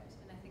to do it.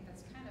 And I think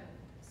that's kind of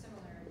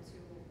similar to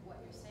what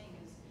you're saying,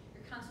 is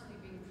you're constantly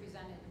being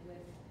presented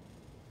with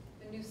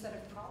a new set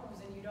of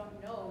problems, and you don't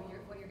know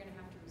what you're going to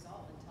have to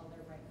resolve until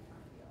they're right in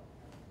front of you.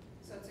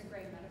 So it's a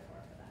great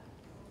metaphor for that.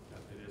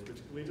 It is, which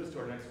leads us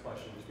to our next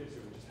question, which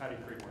is how do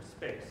you create more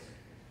space?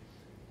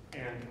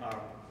 And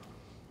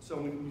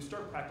so when you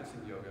start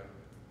practicing yoga,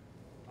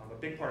 a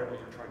big part of what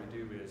you're trying to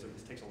do is, and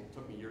this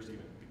took me years to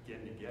even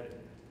begin to get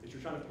it, is you're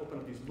trying to open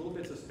up these little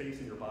bits of space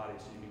in your body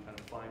so you can kind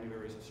of find new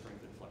areas of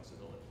strength and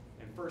flexibility.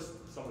 And first,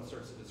 someone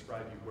starts to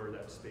describe you where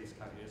that space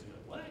kind of is, and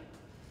you're like,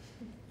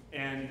 what?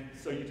 And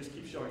so you just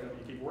keep showing up,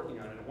 you keep working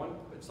on it, and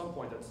at some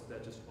point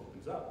that just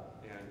opens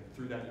up. And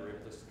through that you're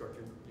able to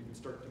you can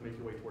start to make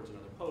your way towards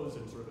another pose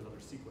and sort of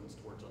another sequence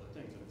towards other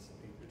things.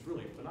 And it's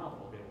really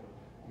phenomenal to be able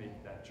to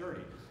make that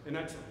journey. And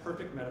that's a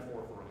perfect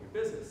metaphor for running a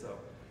business. So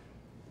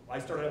I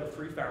started out with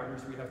 3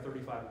 founders, we have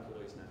 35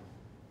 employees now.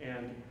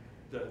 And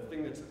the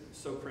thing that's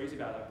so crazy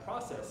about that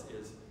process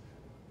is,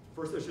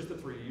 first there's just the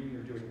 3 of you and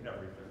you're doing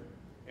everything,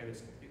 and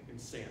it's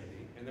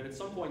insanity. And then at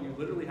some point you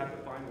literally have to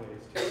find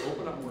ways to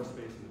open up more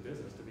space in the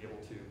business to be able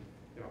to,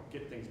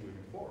 get things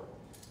moving forward.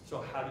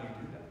 So how do you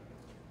do that?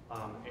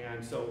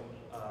 And so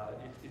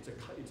it's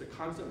a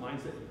constant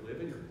mindset you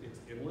live in. It's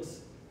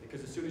endless,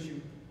 because as soon as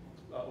you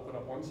open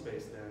up one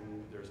space,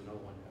 then there's another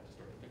one you have to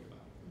start to think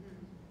about.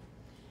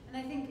 And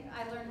I think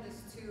I learned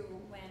this too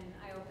when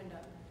I opened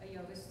up a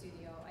yoga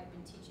studio. I'd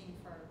been teaching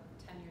for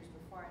 10 years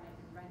before, and I'd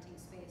been renting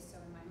space. So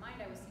in my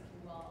mind, I was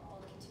thinking, well,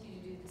 I'll continue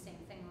to do the same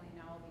thing, only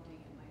now I'll be doing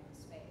it in my own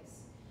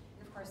space.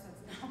 And of course, that's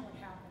not what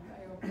happened.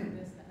 I opened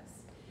a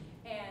business.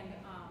 And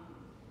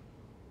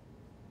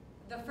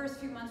the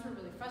first few months were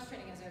really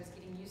frustrating as I was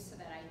getting used to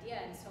that idea.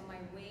 And so my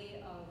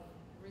way of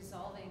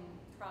resolving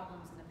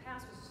problems in the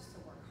past was just to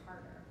work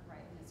harder,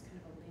 right? And it's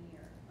kind of a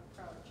linear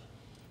approach.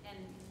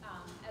 And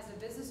as a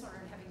business owner,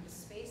 and having the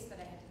space that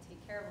I had to take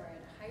care of, where I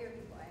had to hire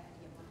people, I had to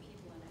get more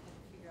people, and I had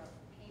to figure out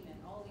payment,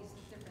 all these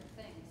different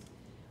things,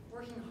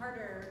 working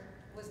harder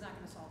was not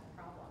going to solve the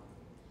problem,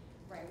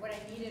 right? What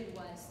I needed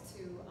was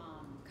to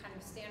kind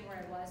of stand where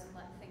I was and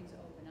let things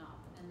open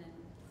up. And then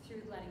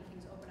through letting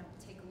things open up,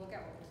 take a look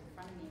at what was in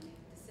front of me and make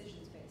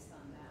decisions based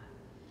on that.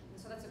 And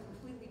so that's a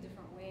completely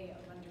different way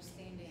of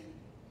understanding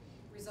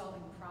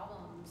resolving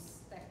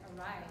problems that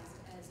arise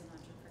as an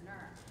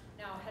entrepreneur.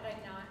 Now, had I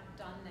not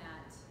done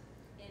that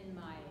in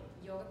my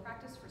yoga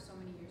practice for so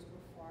many years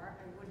before,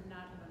 I would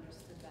not have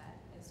understood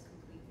that as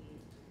completely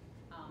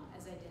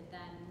as I did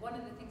then. One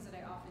of the things that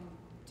I often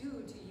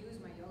do to use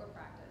my yoga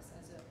practice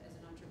as an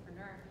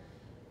entrepreneur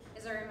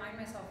is I remind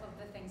myself of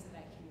the things that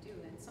I can do,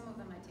 and some of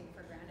them I take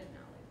for granted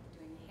now, like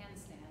doing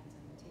handstands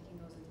and taking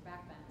those into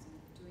back bends and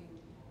doing,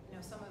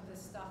 some of this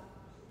stuff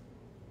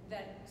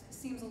that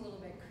seems a little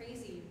bit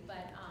crazy,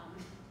 but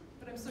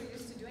I'm so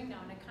used to doing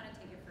now, and I kind of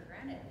take it for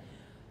granted.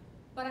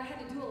 But I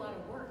had to do a lot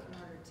of work in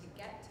order to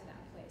get to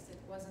that place. It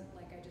wasn't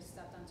like I just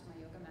stepped onto my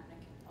yoga mat and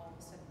I could all of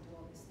a sudden do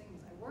all these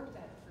things. I worked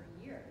at it for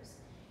years,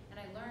 and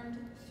I learned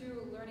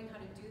through learning how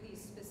to do these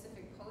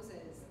specific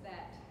poses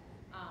that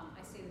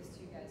I say this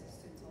to you guys as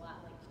students a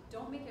lot. Like,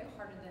 don't make it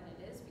harder than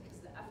it is, because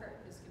the effort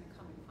is going to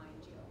come and find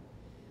you.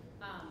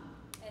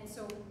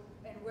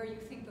 And where you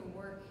think the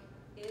work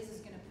is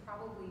going to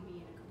probably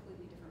be in a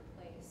completely different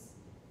place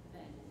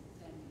than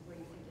where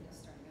you think it is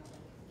starting out.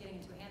 Like, getting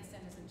into a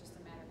handstand isn't just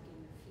a matter of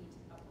getting your feet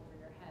up over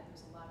your head.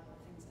 There's a lot of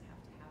other things that have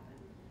to happen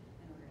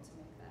in order to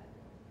make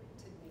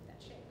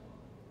that shape.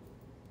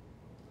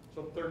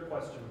 So third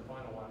question,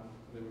 final one,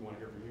 and then we want to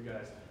hear from you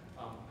guys.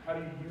 How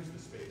do you use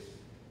the space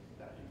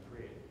that you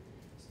create?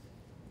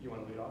 You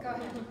want to lead off? Go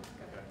ahead.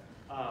 Okay.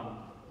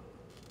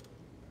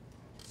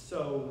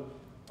 So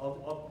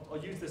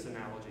I'll use this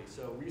analogy.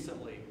 So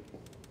recently,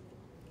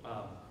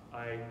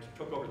 I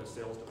took over the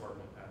sales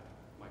department at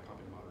my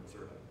company, Modern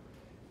Survey,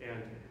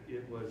 and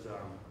it was,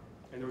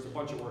 and there was a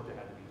bunch of work that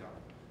had to be done.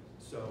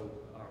 So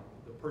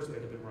the person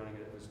that had been running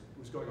it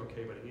was going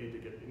okay, but it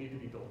needed to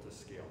be built to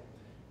scale.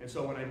 And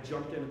so when I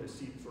jumped into the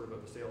seat sort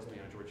of the sales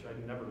manager, which I'd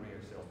never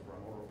managed sales before,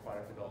 I'm more of a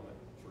product development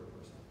sort of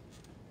person.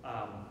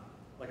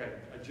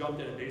 I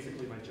jumped in, and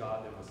basically my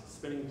job, it was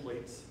spinning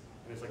plates,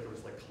 and it's like there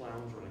was like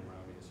clowns running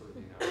around me, sort of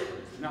being out.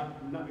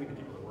 Not many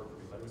people that work for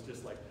me, but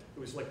it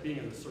was like being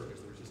in the circus.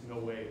 There was just no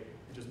way, it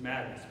was just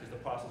madness, because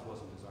the process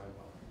wasn't designed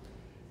well.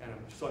 And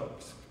so I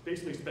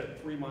basically spent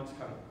 3 months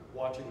kind of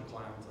watching the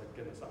clowns, like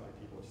getting this out of my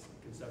people, just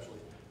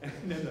conceptually. And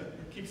then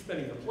keep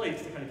spinning the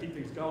plates to kind of keep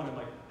things going. I'm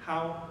like,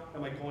 how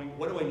am I going,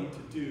 what do I need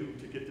to do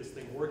to get this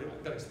thing organized?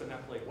 I've got to spin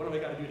that plate. What do I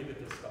got to do to get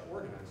this stuff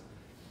organized?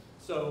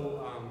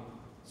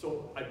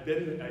 So I've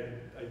been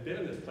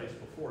in this place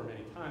before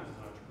many times as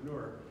an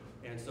entrepreneur,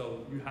 and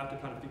so you have to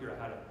kind of figure out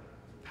how to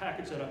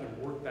package that up and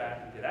work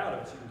back and get out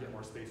of it so you can get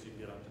more space, so you can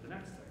get on to the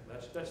next thing.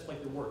 That's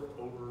like your work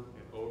over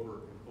and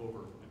over and over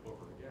and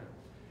over again.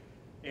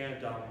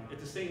 And at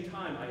the same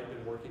time, I had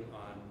been working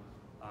on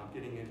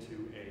getting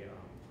into a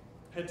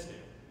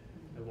headstand,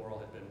 and Laurel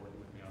had been working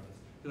with me on this.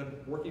 Because I'm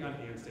working on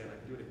handstand, I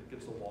can do it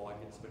against the wall, I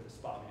can get somebody to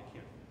spot me, I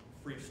can't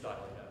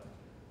freestyle yet.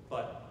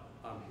 But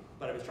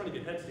I was trying to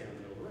get headstand in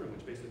the middle of the room,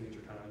 which basically means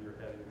you're kind of on your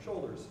head and your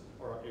shoulders,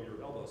 or in your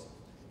elbows.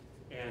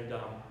 And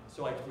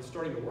so I was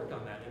starting to work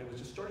on that, and it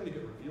was just starting to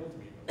get revealed to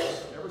me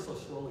ever so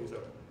slowly as I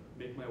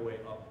make my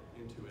way up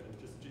into it, and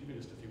even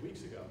just a few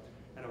weeks ago.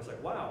 And I was like,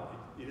 wow,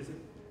 it isn't,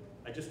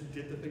 I just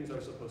did the things I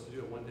was supposed to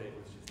do, and one day it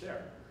was just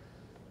there.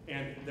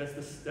 And that's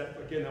the step,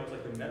 again, that was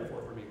like the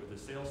metaphor for me with the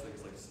sales thing.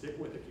 It's like, stick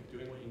with it, keep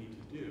doing what you need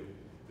to do,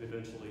 and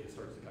eventually it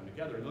starts to come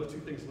together. And those two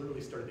things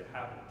literally started to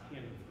happen in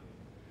tandem for me.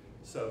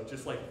 So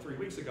just like 3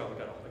 weeks ago, I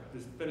got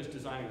finished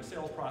designing the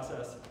sales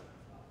process,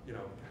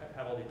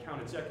 have all the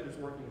account executives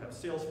working, have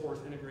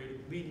Salesforce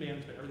integrated, lead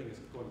management, everything is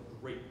going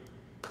great.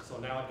 So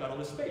now I've got all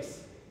this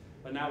space.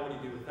 But now what do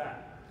you do with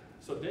that?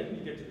 So then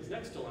you get to this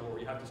next dilemma where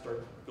you have to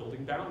start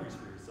building boundaries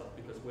for yourself,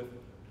 because with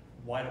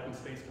wide open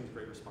space comes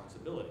great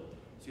responsibility.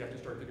 So you have to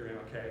start figuring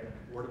out, okay,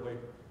 where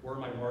are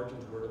my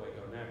margins, where do I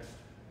go next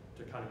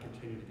to kind of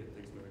continue to get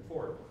things moving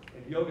forward.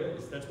 And yoga,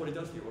 that's what it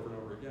does for you over and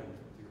over again.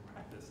 Your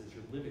practice is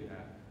you're living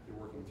that, you're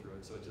working through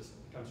it. So it just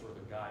becomes sort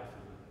of a guide for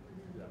you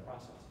through that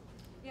process.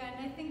 Yeah,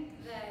 and I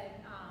think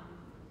that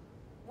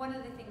one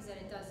of the things that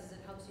it does is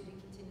it helps you to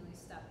continually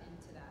step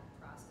into that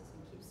process and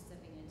keep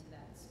stepping into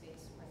that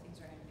space where things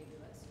are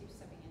ambiguous, keep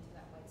stepping into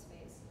that white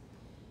space.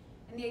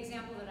 And the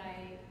example that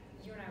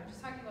you and I were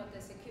just talking about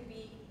this, it could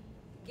be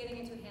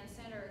getting into a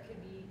handstand, or it could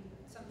be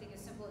something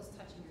as simple as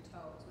touching your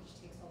toes, which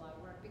takes a lot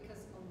of work,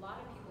 because a lot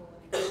of people,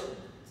 when they go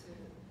to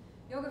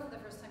yoga for the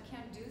first time,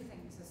 can't do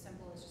things as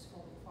simple as just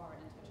folding forward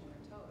and touching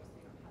their toes. They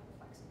don't have the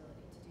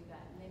flexibility to do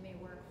that, and they may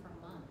work for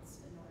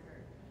months in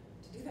order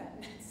to do that.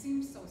 And it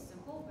seems so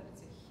simple, but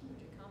it's a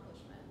huge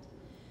accomplishment.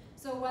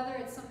 So whether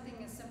it's something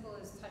as simple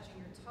as touching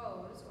your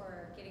toes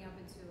or getting up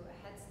into a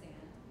headstand,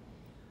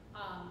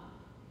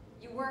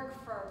 you work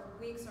for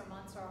weeks or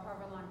months or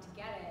however long to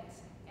get it,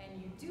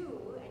 and you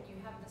do, and you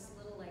have this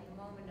little like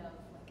moment of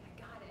like, I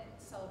got it,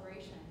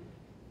 celebration.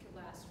 It could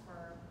last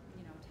for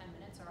 10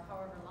 minutes or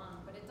however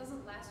long, but it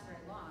doesn't last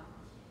very long.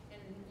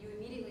 And you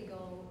immediately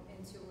go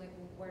into like,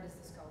 well, where does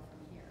this go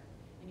from here?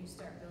 And you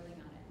start building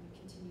on it, and you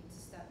continue to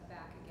step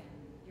back again.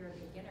 You're a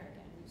beginner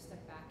again. You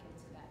step back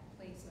into that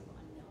place of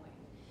unknowing.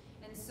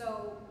 And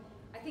so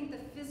I think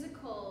the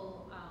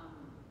physical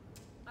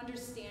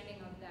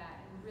understanding of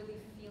that and really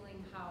feeling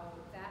how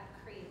that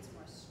creates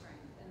more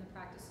strength. And the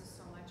practice is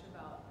so much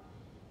about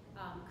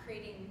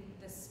creating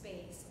the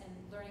space and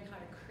learning how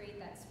to create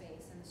that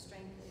space, and the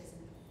strength is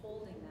in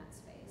holding that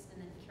space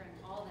and then carrying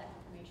all that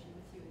information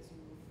with you as you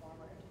move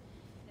forward.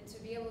 And to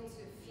be able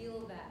to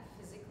feel that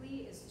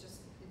physically is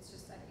just,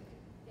 I think,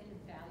 an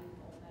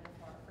invaluable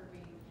metaphor for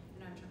being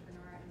an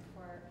entrepreneur, and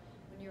for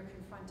when you're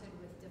confronted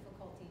with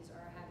difficulties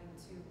or having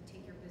to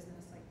take your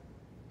business, like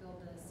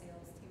build a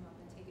sales team up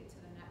and take it to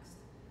the next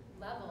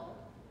level,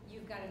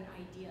 you've got an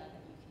idea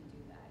that you can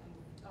do that.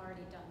 You've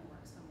already done the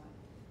work somewhat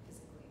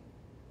physically.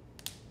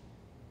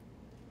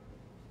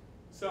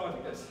 So I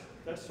think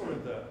that's sort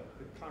of the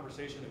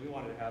conversation that we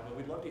wanted to have, but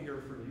we'd love to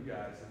hear from you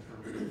guys in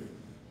terms of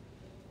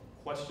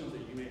questions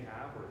that you may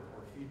have, or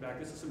feedback.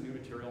 This is some new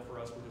material for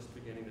us. We're just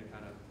beginning to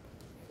kind of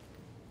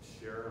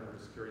share, and we're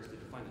just curious,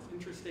 did you find this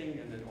interesting?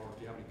 And then, or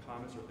do you have any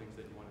comments or things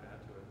that you want to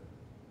add to it?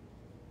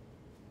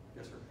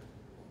 Yes, sir.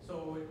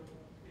 So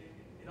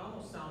it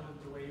almost sounded,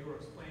 the way you were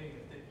explaining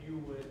it, that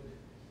you would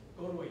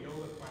go to a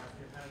yoga class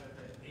and you're kind of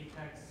at the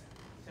apex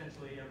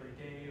essentially every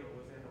day or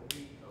within a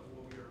week of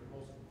your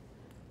most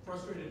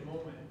frustrated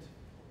moment.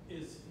 Do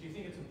you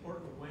think it's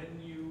important when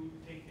you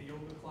take the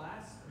yoga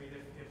class? I mean,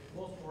 if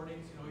most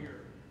mornings,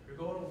 you're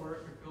going to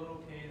work, you're feeling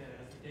okay, then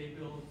as the day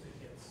builds, it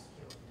gets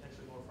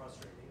potentially more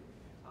frustrating.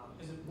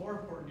 Is it more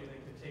important, do you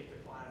think, to take the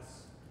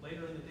class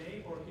later in the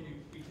day, or can you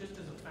be just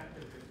as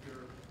effective if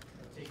you're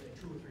taking it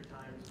 2 or 3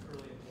 times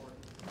early in the morning?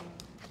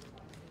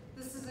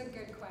 This is a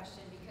good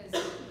question,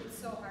 because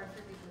it's so hard for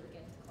people to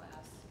get to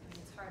class. I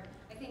mean, it's hard.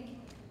 I think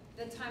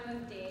the time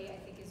of day, I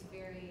think, is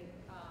very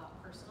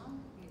personal.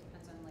 It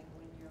depends on like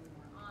when you're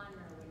more on,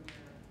 or when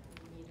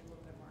you need a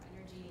little bit more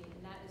energy,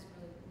 and that is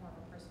really more of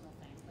a personal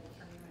thing. Like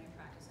for me, when I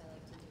practice, I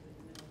like to do it in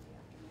the middle of the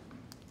afternoon.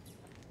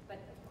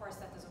 But of course,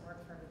 that doesn't work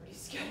for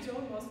everybody's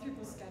schedule. Most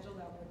people's schedule,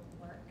 that wouldn't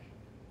work,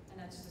 and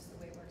that's just the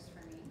way it works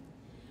for me.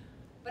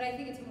 But I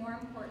think it's more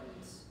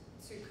important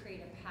to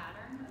create a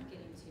pattern of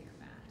getting to your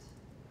mat.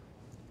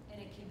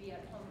 And it can be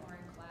at home or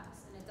in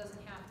class. And it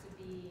doesn't have to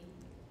be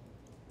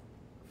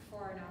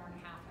for an hour and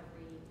a half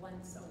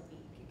once a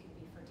week. It could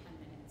be for 10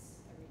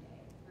 minutes every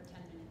day, or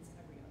 10 minutes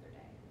every other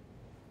day.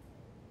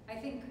 I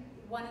think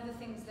one of the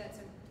things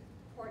that's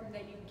important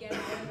that you get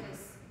out of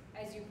this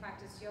as you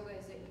practice yoga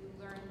is that you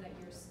learn that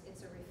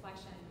it's a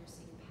reflection, and you're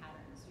seeing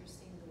patterns. You're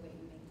seeing the way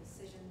you make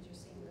decisions. You're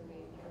seeing the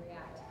way you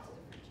react to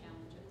different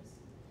challenges.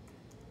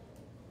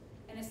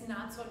 And it's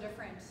not so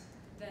different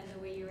than the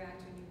way you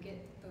react when you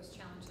get those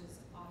challenges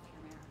off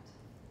your mat.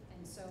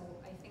 And so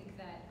I think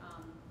that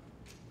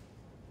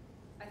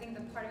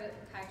the part of it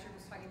Kaicher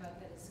was talking about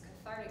that is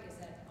cathartic is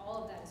that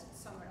all of that is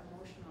somewhat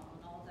emotional,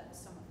 and all of that is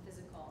somewhat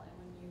physical. And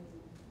when you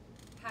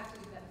have to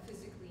do that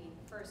physically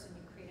first, and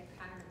you create a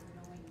pattern of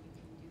knowing you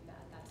can do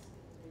that, that's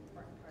the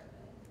important part of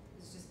it,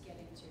 is just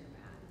getting to your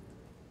mat.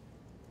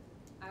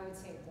 I would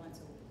say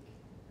once a week,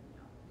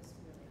 is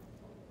really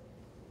helpful.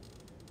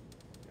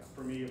 Yeah,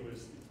 for me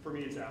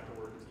it's after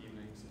work, it's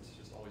evenings. It's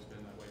just always been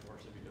that way,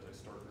 partially because I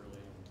start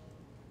early, and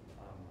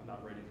I'm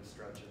not ready to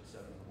stretch at 7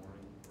 in the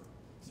morning or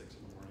 6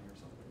 in the morning or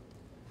something.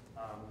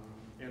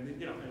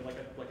 And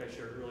like I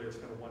shared earlier, it's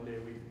kind of 1 day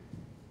a week,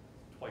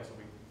 twice a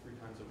week, 3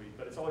 times a week.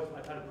 But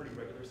I've had a pretty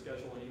regular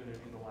schedule, and even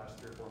in the last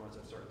 3 or 4 months,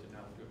 I've started to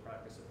now do a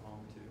practice at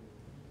home too.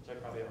 So I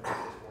probably have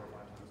practice 4 or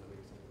 5 times a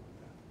week, something like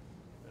that.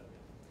 But,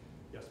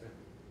 yes, ma'am.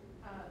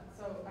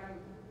 So I'm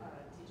a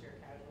teacher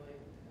casually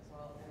as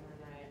well, and then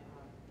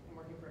I'm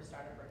working for a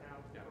startup right now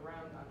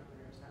around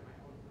entrepreneurs. I have my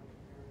own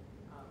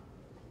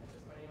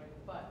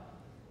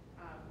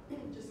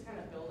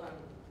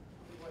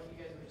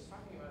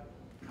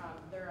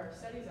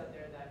studies out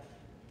there that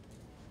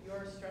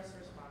your stress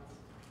response,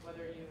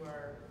 whether you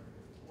are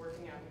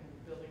working out and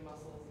building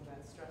muscles and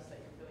that stress that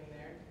you're feeling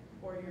there,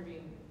 or you're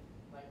being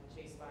like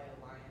chased by a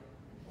lion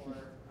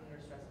or under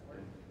stress at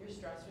work, your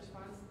stress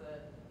response,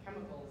 the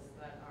chemicals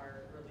that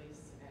are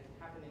released and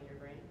happen in your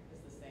brain is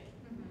the same.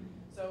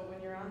 So when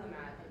you're on the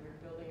mat and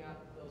you're building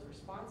up those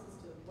responses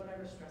to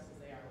whatever stresses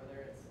they are,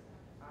 whether it's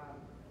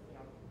you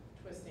know,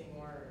 twisting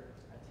or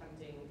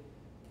attempting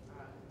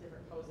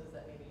different poses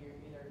that maybe you're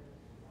either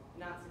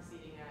not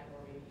succeeding at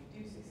or maybe you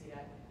do succeed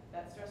at,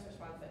 that stress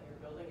response that you're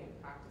building and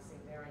practicing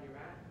there on your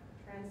mat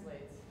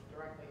translates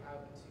directly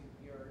out to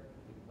your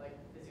like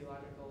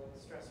physiological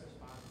stress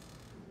response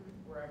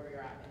wherever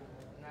you're at in the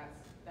world. And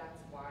that's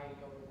why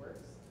yoga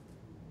works.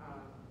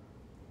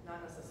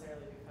 Not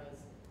necessarily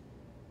because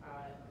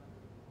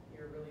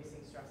you're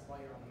releasing stress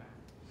while you're on the mat.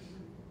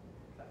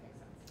 If that makes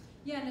sense.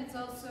 Yeah, and it's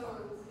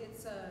also,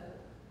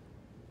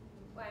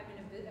 I'm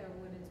in a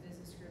women's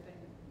business group, and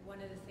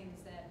one of the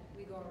things that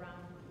we go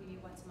around, we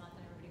meet once a month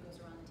and everybody goes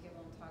around the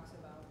table and talks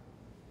about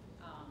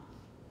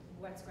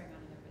what's going on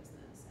in their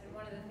business. And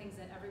one of the things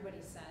that everybody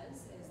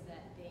says is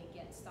that they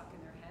get stuck in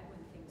their head when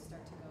things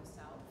start to go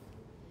south.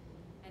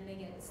 And they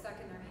get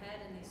stuck in their head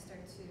and they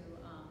start to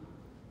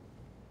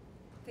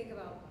think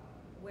about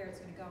where it's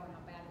going to go and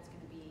how bad it's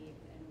going to be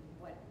and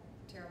what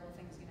terrible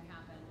thing's going to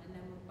happen. And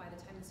then by the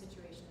time the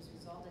situation is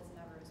resolved, it's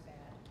never as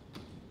bad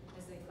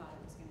as they thought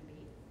it was going to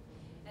be.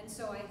 And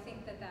so I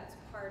think that that's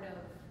part of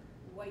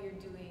what you're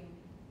doing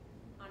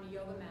on a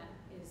yoga mat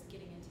is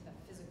getting into the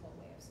physical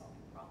way of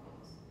solving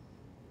problems.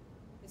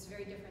 It's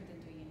very different than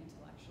doing it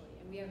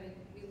intellectually. And we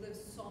live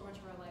so much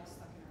of our life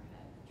stuck in our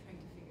head trying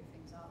to figure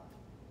things out.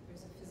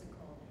 There's a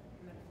physical,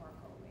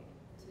 metaphorical way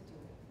to do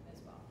it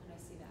as well. And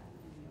I see that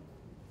in yoga.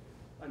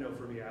 I know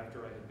for me,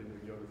 after I had been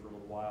doing yoga for a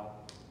little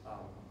while,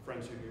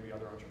 friends who knew me,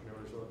 other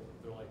entrepreneurs,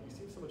 they're like, you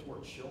seem so much more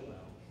chill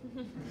now.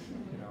 You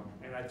know,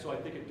 and so I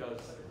think it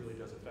really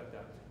does affect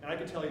that. And I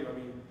can tell you, I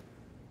mean,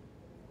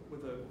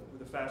 with a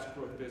fast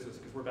growth business,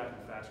 because we're back in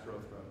fast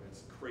growth mode,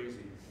 it's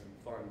crazy and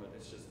fun, but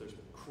it's just, there's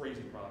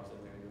crazy products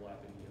that land in your lap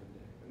any given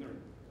day. And they're,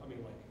 I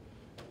mean, like,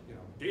 you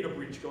know, data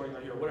breach going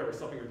on here, whatever,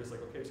 something you're just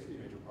like, okay, this could be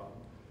a major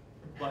problem.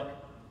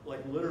 But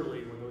like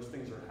literally when those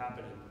things are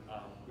happening,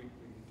 we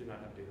did not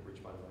have data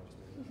breach, by the way,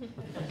 just maybe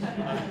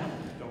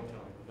don't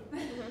tell me, but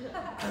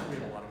we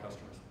have a lot of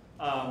customers.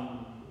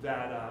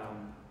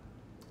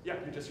 Yeah,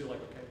 you're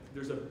like, okay,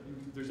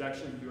 there's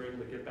actually, you're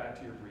able to get back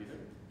to your breathing.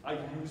 I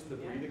use the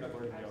breathing I've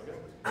learned in yoga,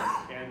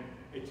 and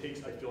it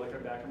takes, I feel like I'm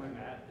back on my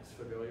mat, it's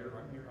familiar,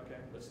 I'm here, okay,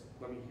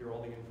 let me hear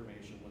all the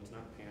information, let's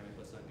not panic,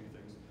 let's not do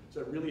things.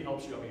 So it really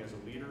helps you, I mean, as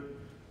a leader,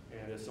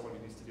 and as someone who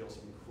needs to deal with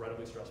some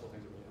incredibly stressful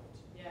things, it really helps.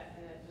 Yeah,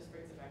 and it just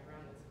brings it back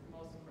around. It's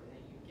most important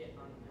that you get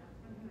on the mat,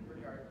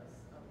 regardless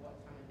of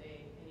what time of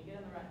day, and you get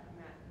on the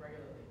mat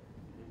regularly.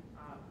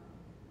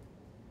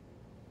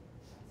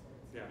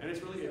 Yeah, and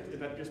it's really,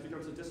 that just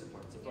becomes a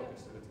discipline, it's a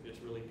focus, and it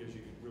really gets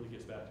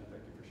back to you.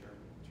 Thank you for sharing.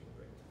 It's really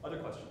great.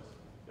 Other questions?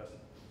 Yes?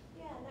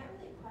 Yeah, not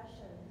really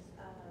questions,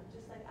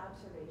 just like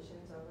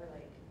observations over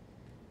like,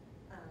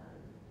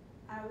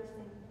 I always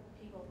think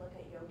people look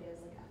at yoga as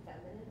like a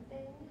feminine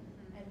thing,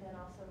 and then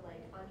also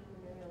like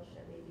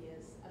entrepreneurship maybe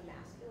as a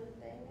masculine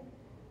thing,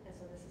 and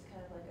so this is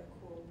kind of like a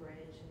cool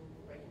bridge and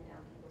breaking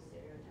down people's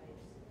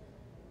stereotypes.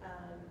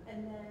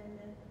 And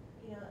then,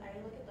 you know, I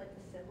look at like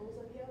the symbols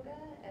of yoga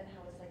and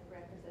how it's like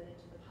represented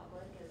to the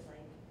public as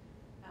like,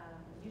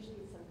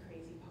 usually it's some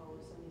crazy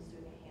pose, somebody's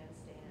doing a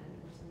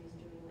handstand or somebody's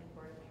doing like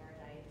bird of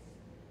paradise,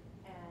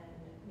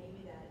 and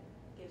maybe that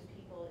gives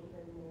people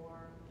even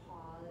more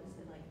pause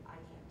and like, I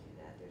can't do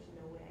that, there's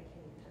no way I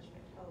can even touch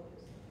my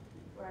toes.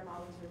 Where I'm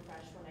always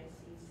refreshed when I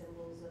see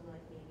symbols of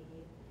like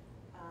maybe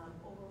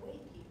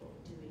overweight people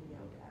doing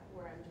yoga,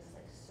 where I'm just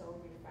like so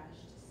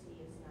refreshed to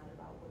see it's not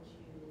about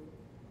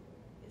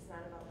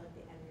like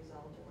the end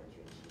result or what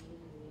you achieve. You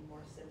need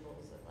more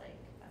symbols of like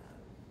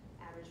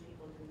average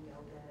people doing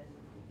yoga and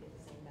you get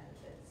the same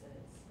benefits, and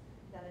it's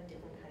not a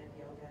different kind of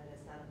yoga and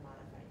it's not a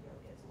modified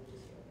yoga, it's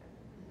just yoga.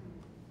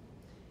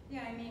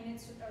 Yeah, I mean,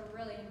 it's a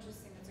really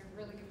interesting, it's a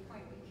really good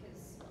point,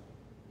 because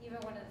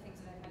even one of the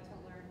things that I've had to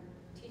learn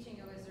teaching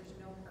yoga is there's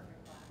no perfect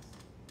class.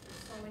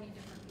 There's so many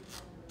different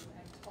people who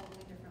at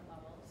totally different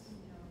levels,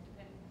 you know,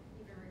 and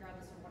even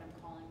regardless of what I'm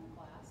calling the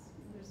class.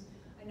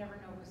 I never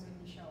know who's going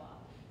to show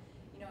up,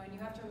 you know, and you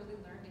have to really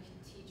learn to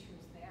teach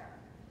who's there.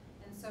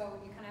 And so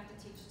you kind of have to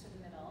teach to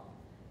the middle.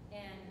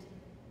 And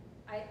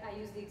I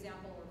use the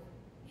example of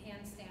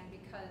handstand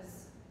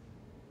because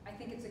I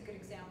think it's a good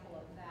example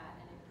of that,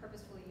 and I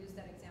purposefully use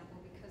that example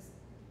because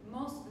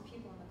most of the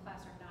people in the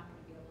class are not going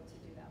to be able to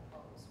do that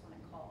pose when I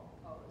call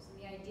pose. And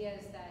the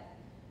idea is that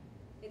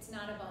it's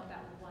not about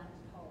that one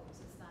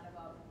pose. It's not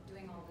about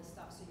doing all this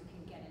stuff so you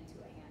can get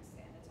into a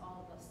handstand. It's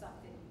all the stuff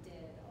that you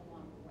did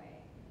along the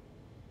way.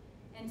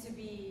 And to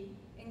be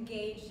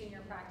engaged in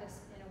your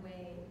practice in a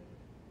way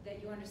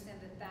that you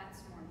understand that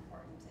that's more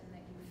important, and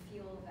that you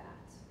feel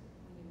that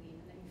when you leave,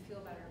 and that you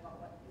feel better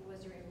about what it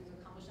was you're able to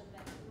accomplish, and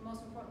that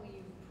most importantly,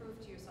 you prove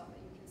to yourself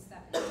that you can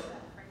step into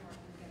that framework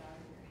and get out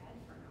of your head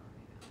for an hour and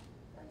a half.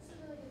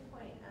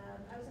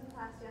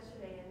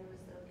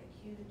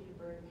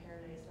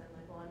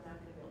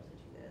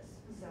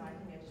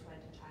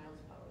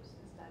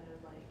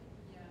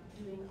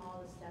 doing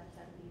all the steps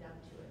that lead up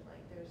to it.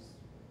 Like there's,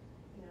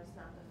 you know, it's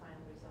not the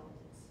final result.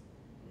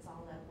 It's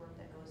all that work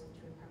that goes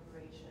into in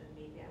preparation.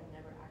 Maybe I will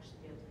never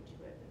actually be able to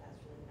do it, but that's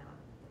really not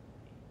the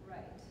point.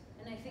 Right.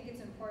 And I think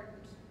it's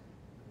important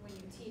when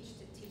you teach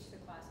to teach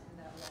the class in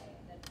that way.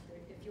 That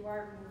if you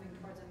are moving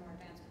towards a more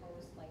advanced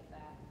pose like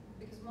that,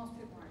 because most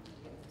people aren't going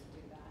to be able to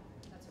do that.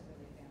 That's a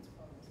really advanced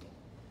pose.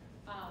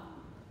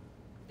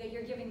 That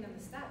you're giving them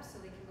the steps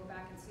so they can go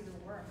back and see the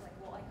work. Like,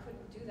 well, I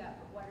couldn't do that,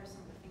 but what are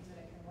some of the things that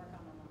I can work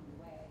on along the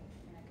way?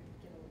 And I could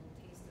get a little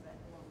taste of it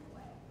along the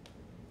way.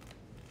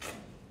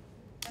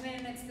 I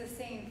mean, and it's the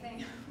same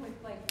thing with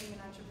like being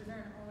an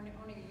entrepreneur and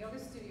owning a yoga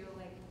studio.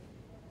 Like,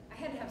 I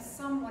had to have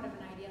somewhat of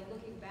an idea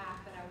looking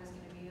back that I was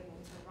going to be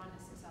able to run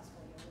a successful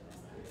yoga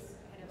business.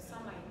 I had to have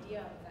some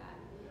idea of that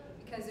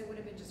because it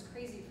would have been just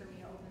crazy for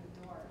me to open the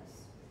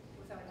doors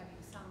without having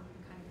some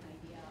kind of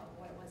an idea of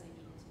what it was I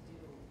needed to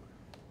do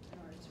in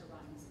order to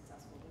run a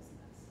successful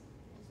business.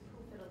 Just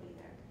proof it'll be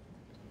there.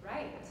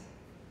 Right.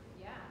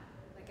 Yeah.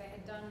 Like I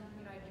had done,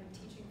 you know, I'd been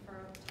teaching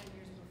for 10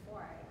 years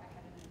before. I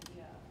had an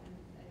idea.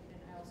 And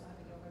I also have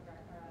a yoga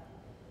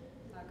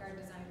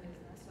garden design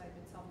business, so I'd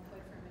been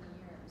self-employed for many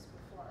years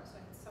before. So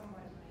I had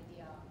somewhat of an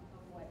idea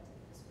of what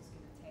this was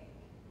going to take.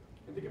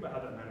 And think about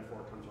how that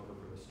metaphor comes over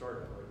for the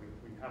startup. Right?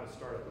 We have a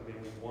startup and then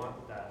we want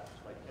that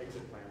like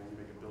exit plan when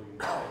we make $1 billion.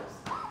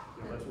 You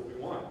know, that's what we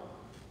want.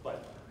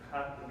 But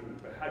how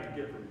do you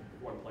get from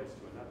one place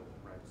to another,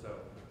 right?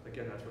 So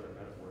again, that's where that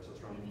metaphor is so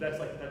strong. That's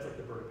like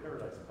the bird of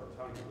paradise approach.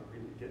 How do people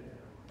really get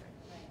there?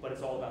 Right. But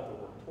it's all about the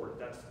work toward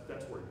it.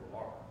 That's where you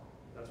are.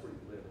 That's where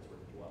you live. That's where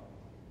you dwell.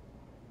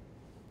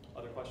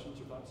 Other questions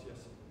or thoughts?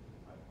 Yes.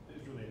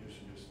 It's really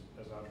interesting just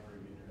as an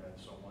entrepreneur, the internet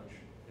so much.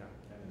 Yeah.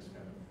 And it's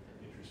kind of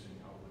interesting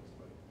outlets.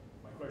 But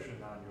my question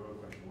is not your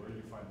question. Where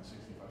did you find the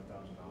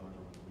 $65,000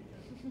 over the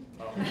weekend?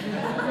 Oh.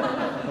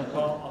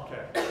 Well,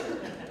 okay.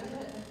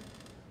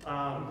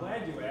 I'm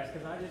glad you asked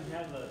because I didn't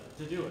have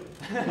to do it.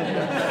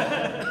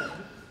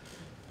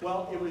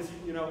 Well, it was,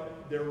 you know,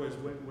 there was,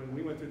 when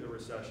we went through the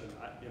recession,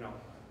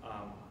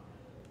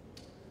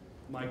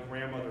 my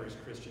grandmother is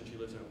Christian. She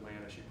lives in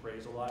Atlanta. She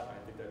prays a lot. I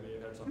think that may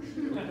have had something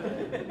to do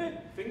with it.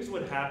 Things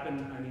would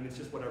happen. I mean, it's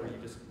just whatever.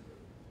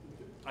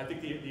 I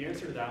think the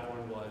answer to that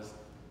one was,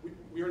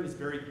 we were in this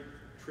very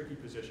tricky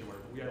position where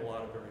we had a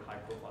lot of very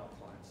high-profile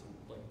clients, and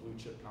like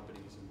blue-chip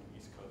companies in the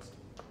East Coast.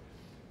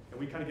 And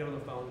we kind of get on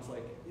the phone, it's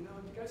like, you know,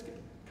 you guys could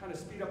kind of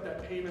speed up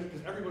that payment,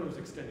 because everyone was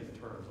extending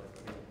terms. Like,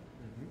 I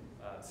mean,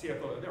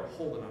 CFO, they were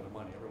holding on to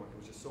money. Everyone, it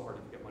was just so hard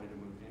to get money to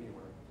move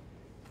anywhere.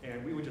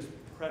 And we would just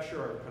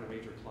pressure our kind of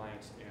major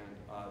clients. And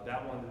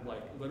that one,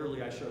 like,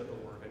 literally I showed up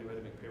at work. I knew I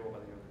had to make payroll by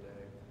the end of the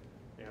day.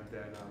 And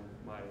then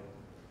my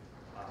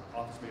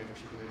office manager,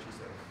 she came in, she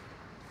said,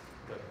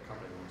 the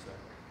company won't say,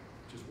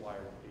 just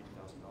wired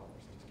 $80,000.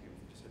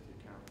 Just hit the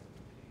account.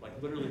 Like,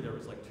 literally there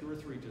was like 2 or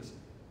 3 just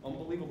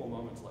unbelievable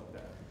moments like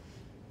that.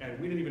 And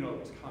we didn't even know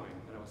it was coming.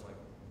 And I was like,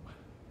 what?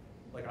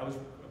 Like, I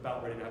was about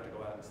ready to have to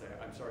go out and say,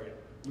 I'm sorry,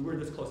 we were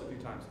this close a few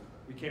times.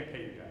 We can't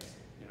pay you guys.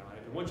 You know,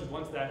 and once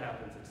that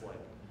happens, it's like,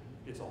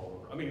 it's all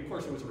over. I mean, of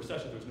course, it was a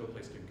recession. There was no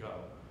place to go.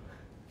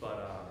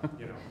 But,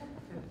 you know,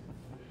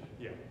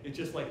 yeah. It's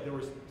just like there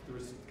was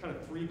kind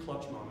of 3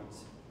 clutch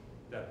moments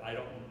that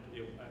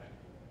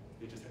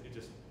it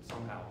just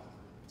somehow,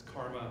 it's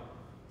karma,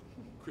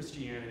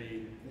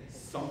 Christianity,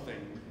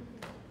 something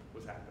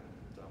was happening.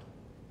 So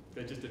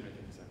it just didn't make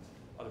any sense.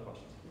 Other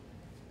questions?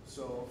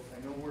 So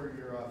I know where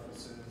your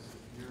office is.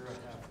 You're a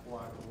half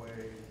block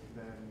away,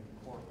 then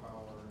Core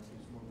Power is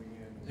moving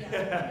in.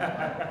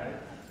 Yeah. Right?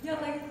 Yeah,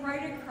 like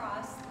right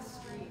across the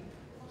street.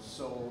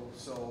 So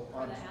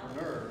Or the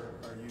entrepreneur,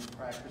 are you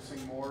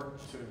practicing more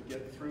to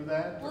get through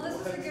that? Well, this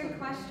is a good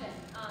question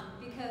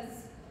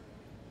because,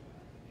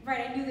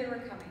 right, I knew they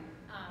were coming,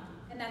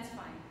 and that's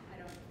fine. I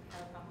don't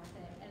have a problem with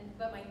it.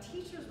 But my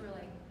teachers were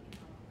like, you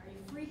know, are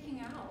you freaking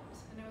out?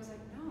 And I was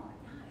like, no,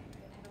 I'm not.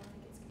 I don't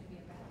think it's going to be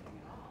a bad thing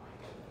at all.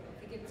 I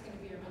think it's going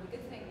to be a really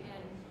good thing.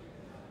 And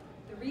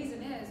the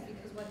reason is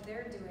because what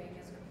they're doing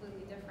is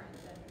completely different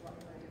than what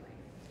we're doing.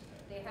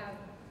 They have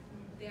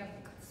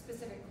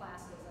specific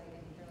classes, like I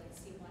think they're like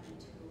C1 and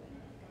 2 and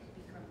like a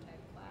Bikram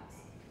type class.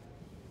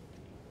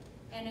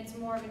 And it's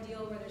more of a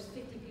deal where there's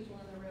 50 people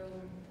in the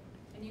room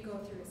and you go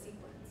through a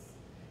sequence.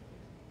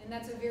 And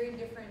that's a very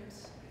different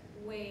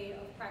way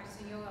of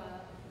practicing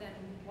yoga than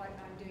what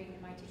I'm doing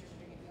and my teachers are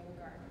doing at Yoga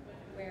Garden,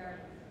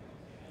 where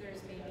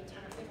there's maybe 10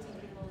 or 15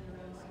 people in the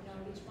room. I know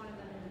each one of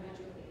them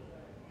individually.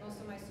 Most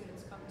of my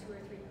students come 2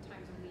 or 3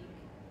 times a week.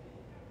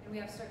 And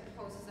we have certain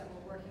poses that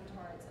we're working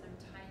towards, and I'm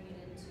tying it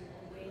into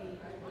the way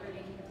they're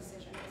making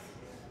decisions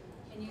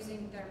and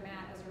using their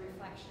mat as a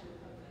reflection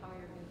of how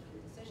you're making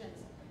decisions.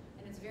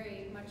 And it's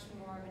very much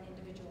more of an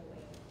individual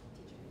way of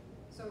teaching.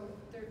 So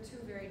they're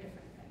 2 very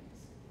different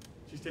things.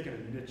 She's taken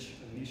a niche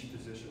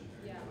position.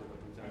 Yeah.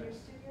 And your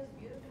studio's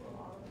beautiful,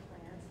 all the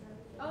plants and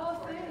everything.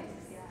 Oh, Gorgeous.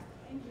 thanks. Yeah.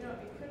 Thank You know,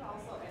 it could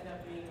also end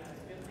up being a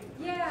good thing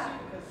for Yeah. you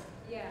too, because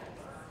Yeah.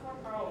 Core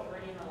Power will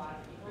bring in a lot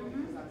of people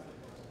Mhm. because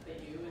that's what they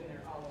do and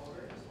they're all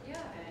over.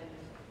 Yeah. And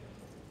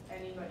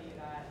anybody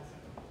that,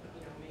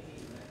 you know,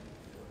 maybe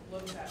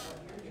looks at what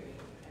you're doing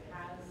and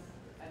has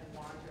a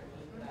want or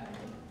need for that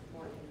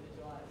more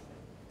individualized,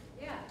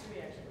 Yeah. to be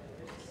actually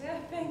really interesting. Yeah,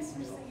 thanks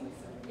for saying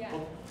so. Yeah.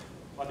 Well,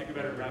 I think we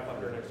better wrap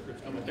up. Our next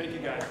group's coming. Thank you,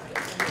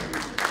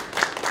 guys.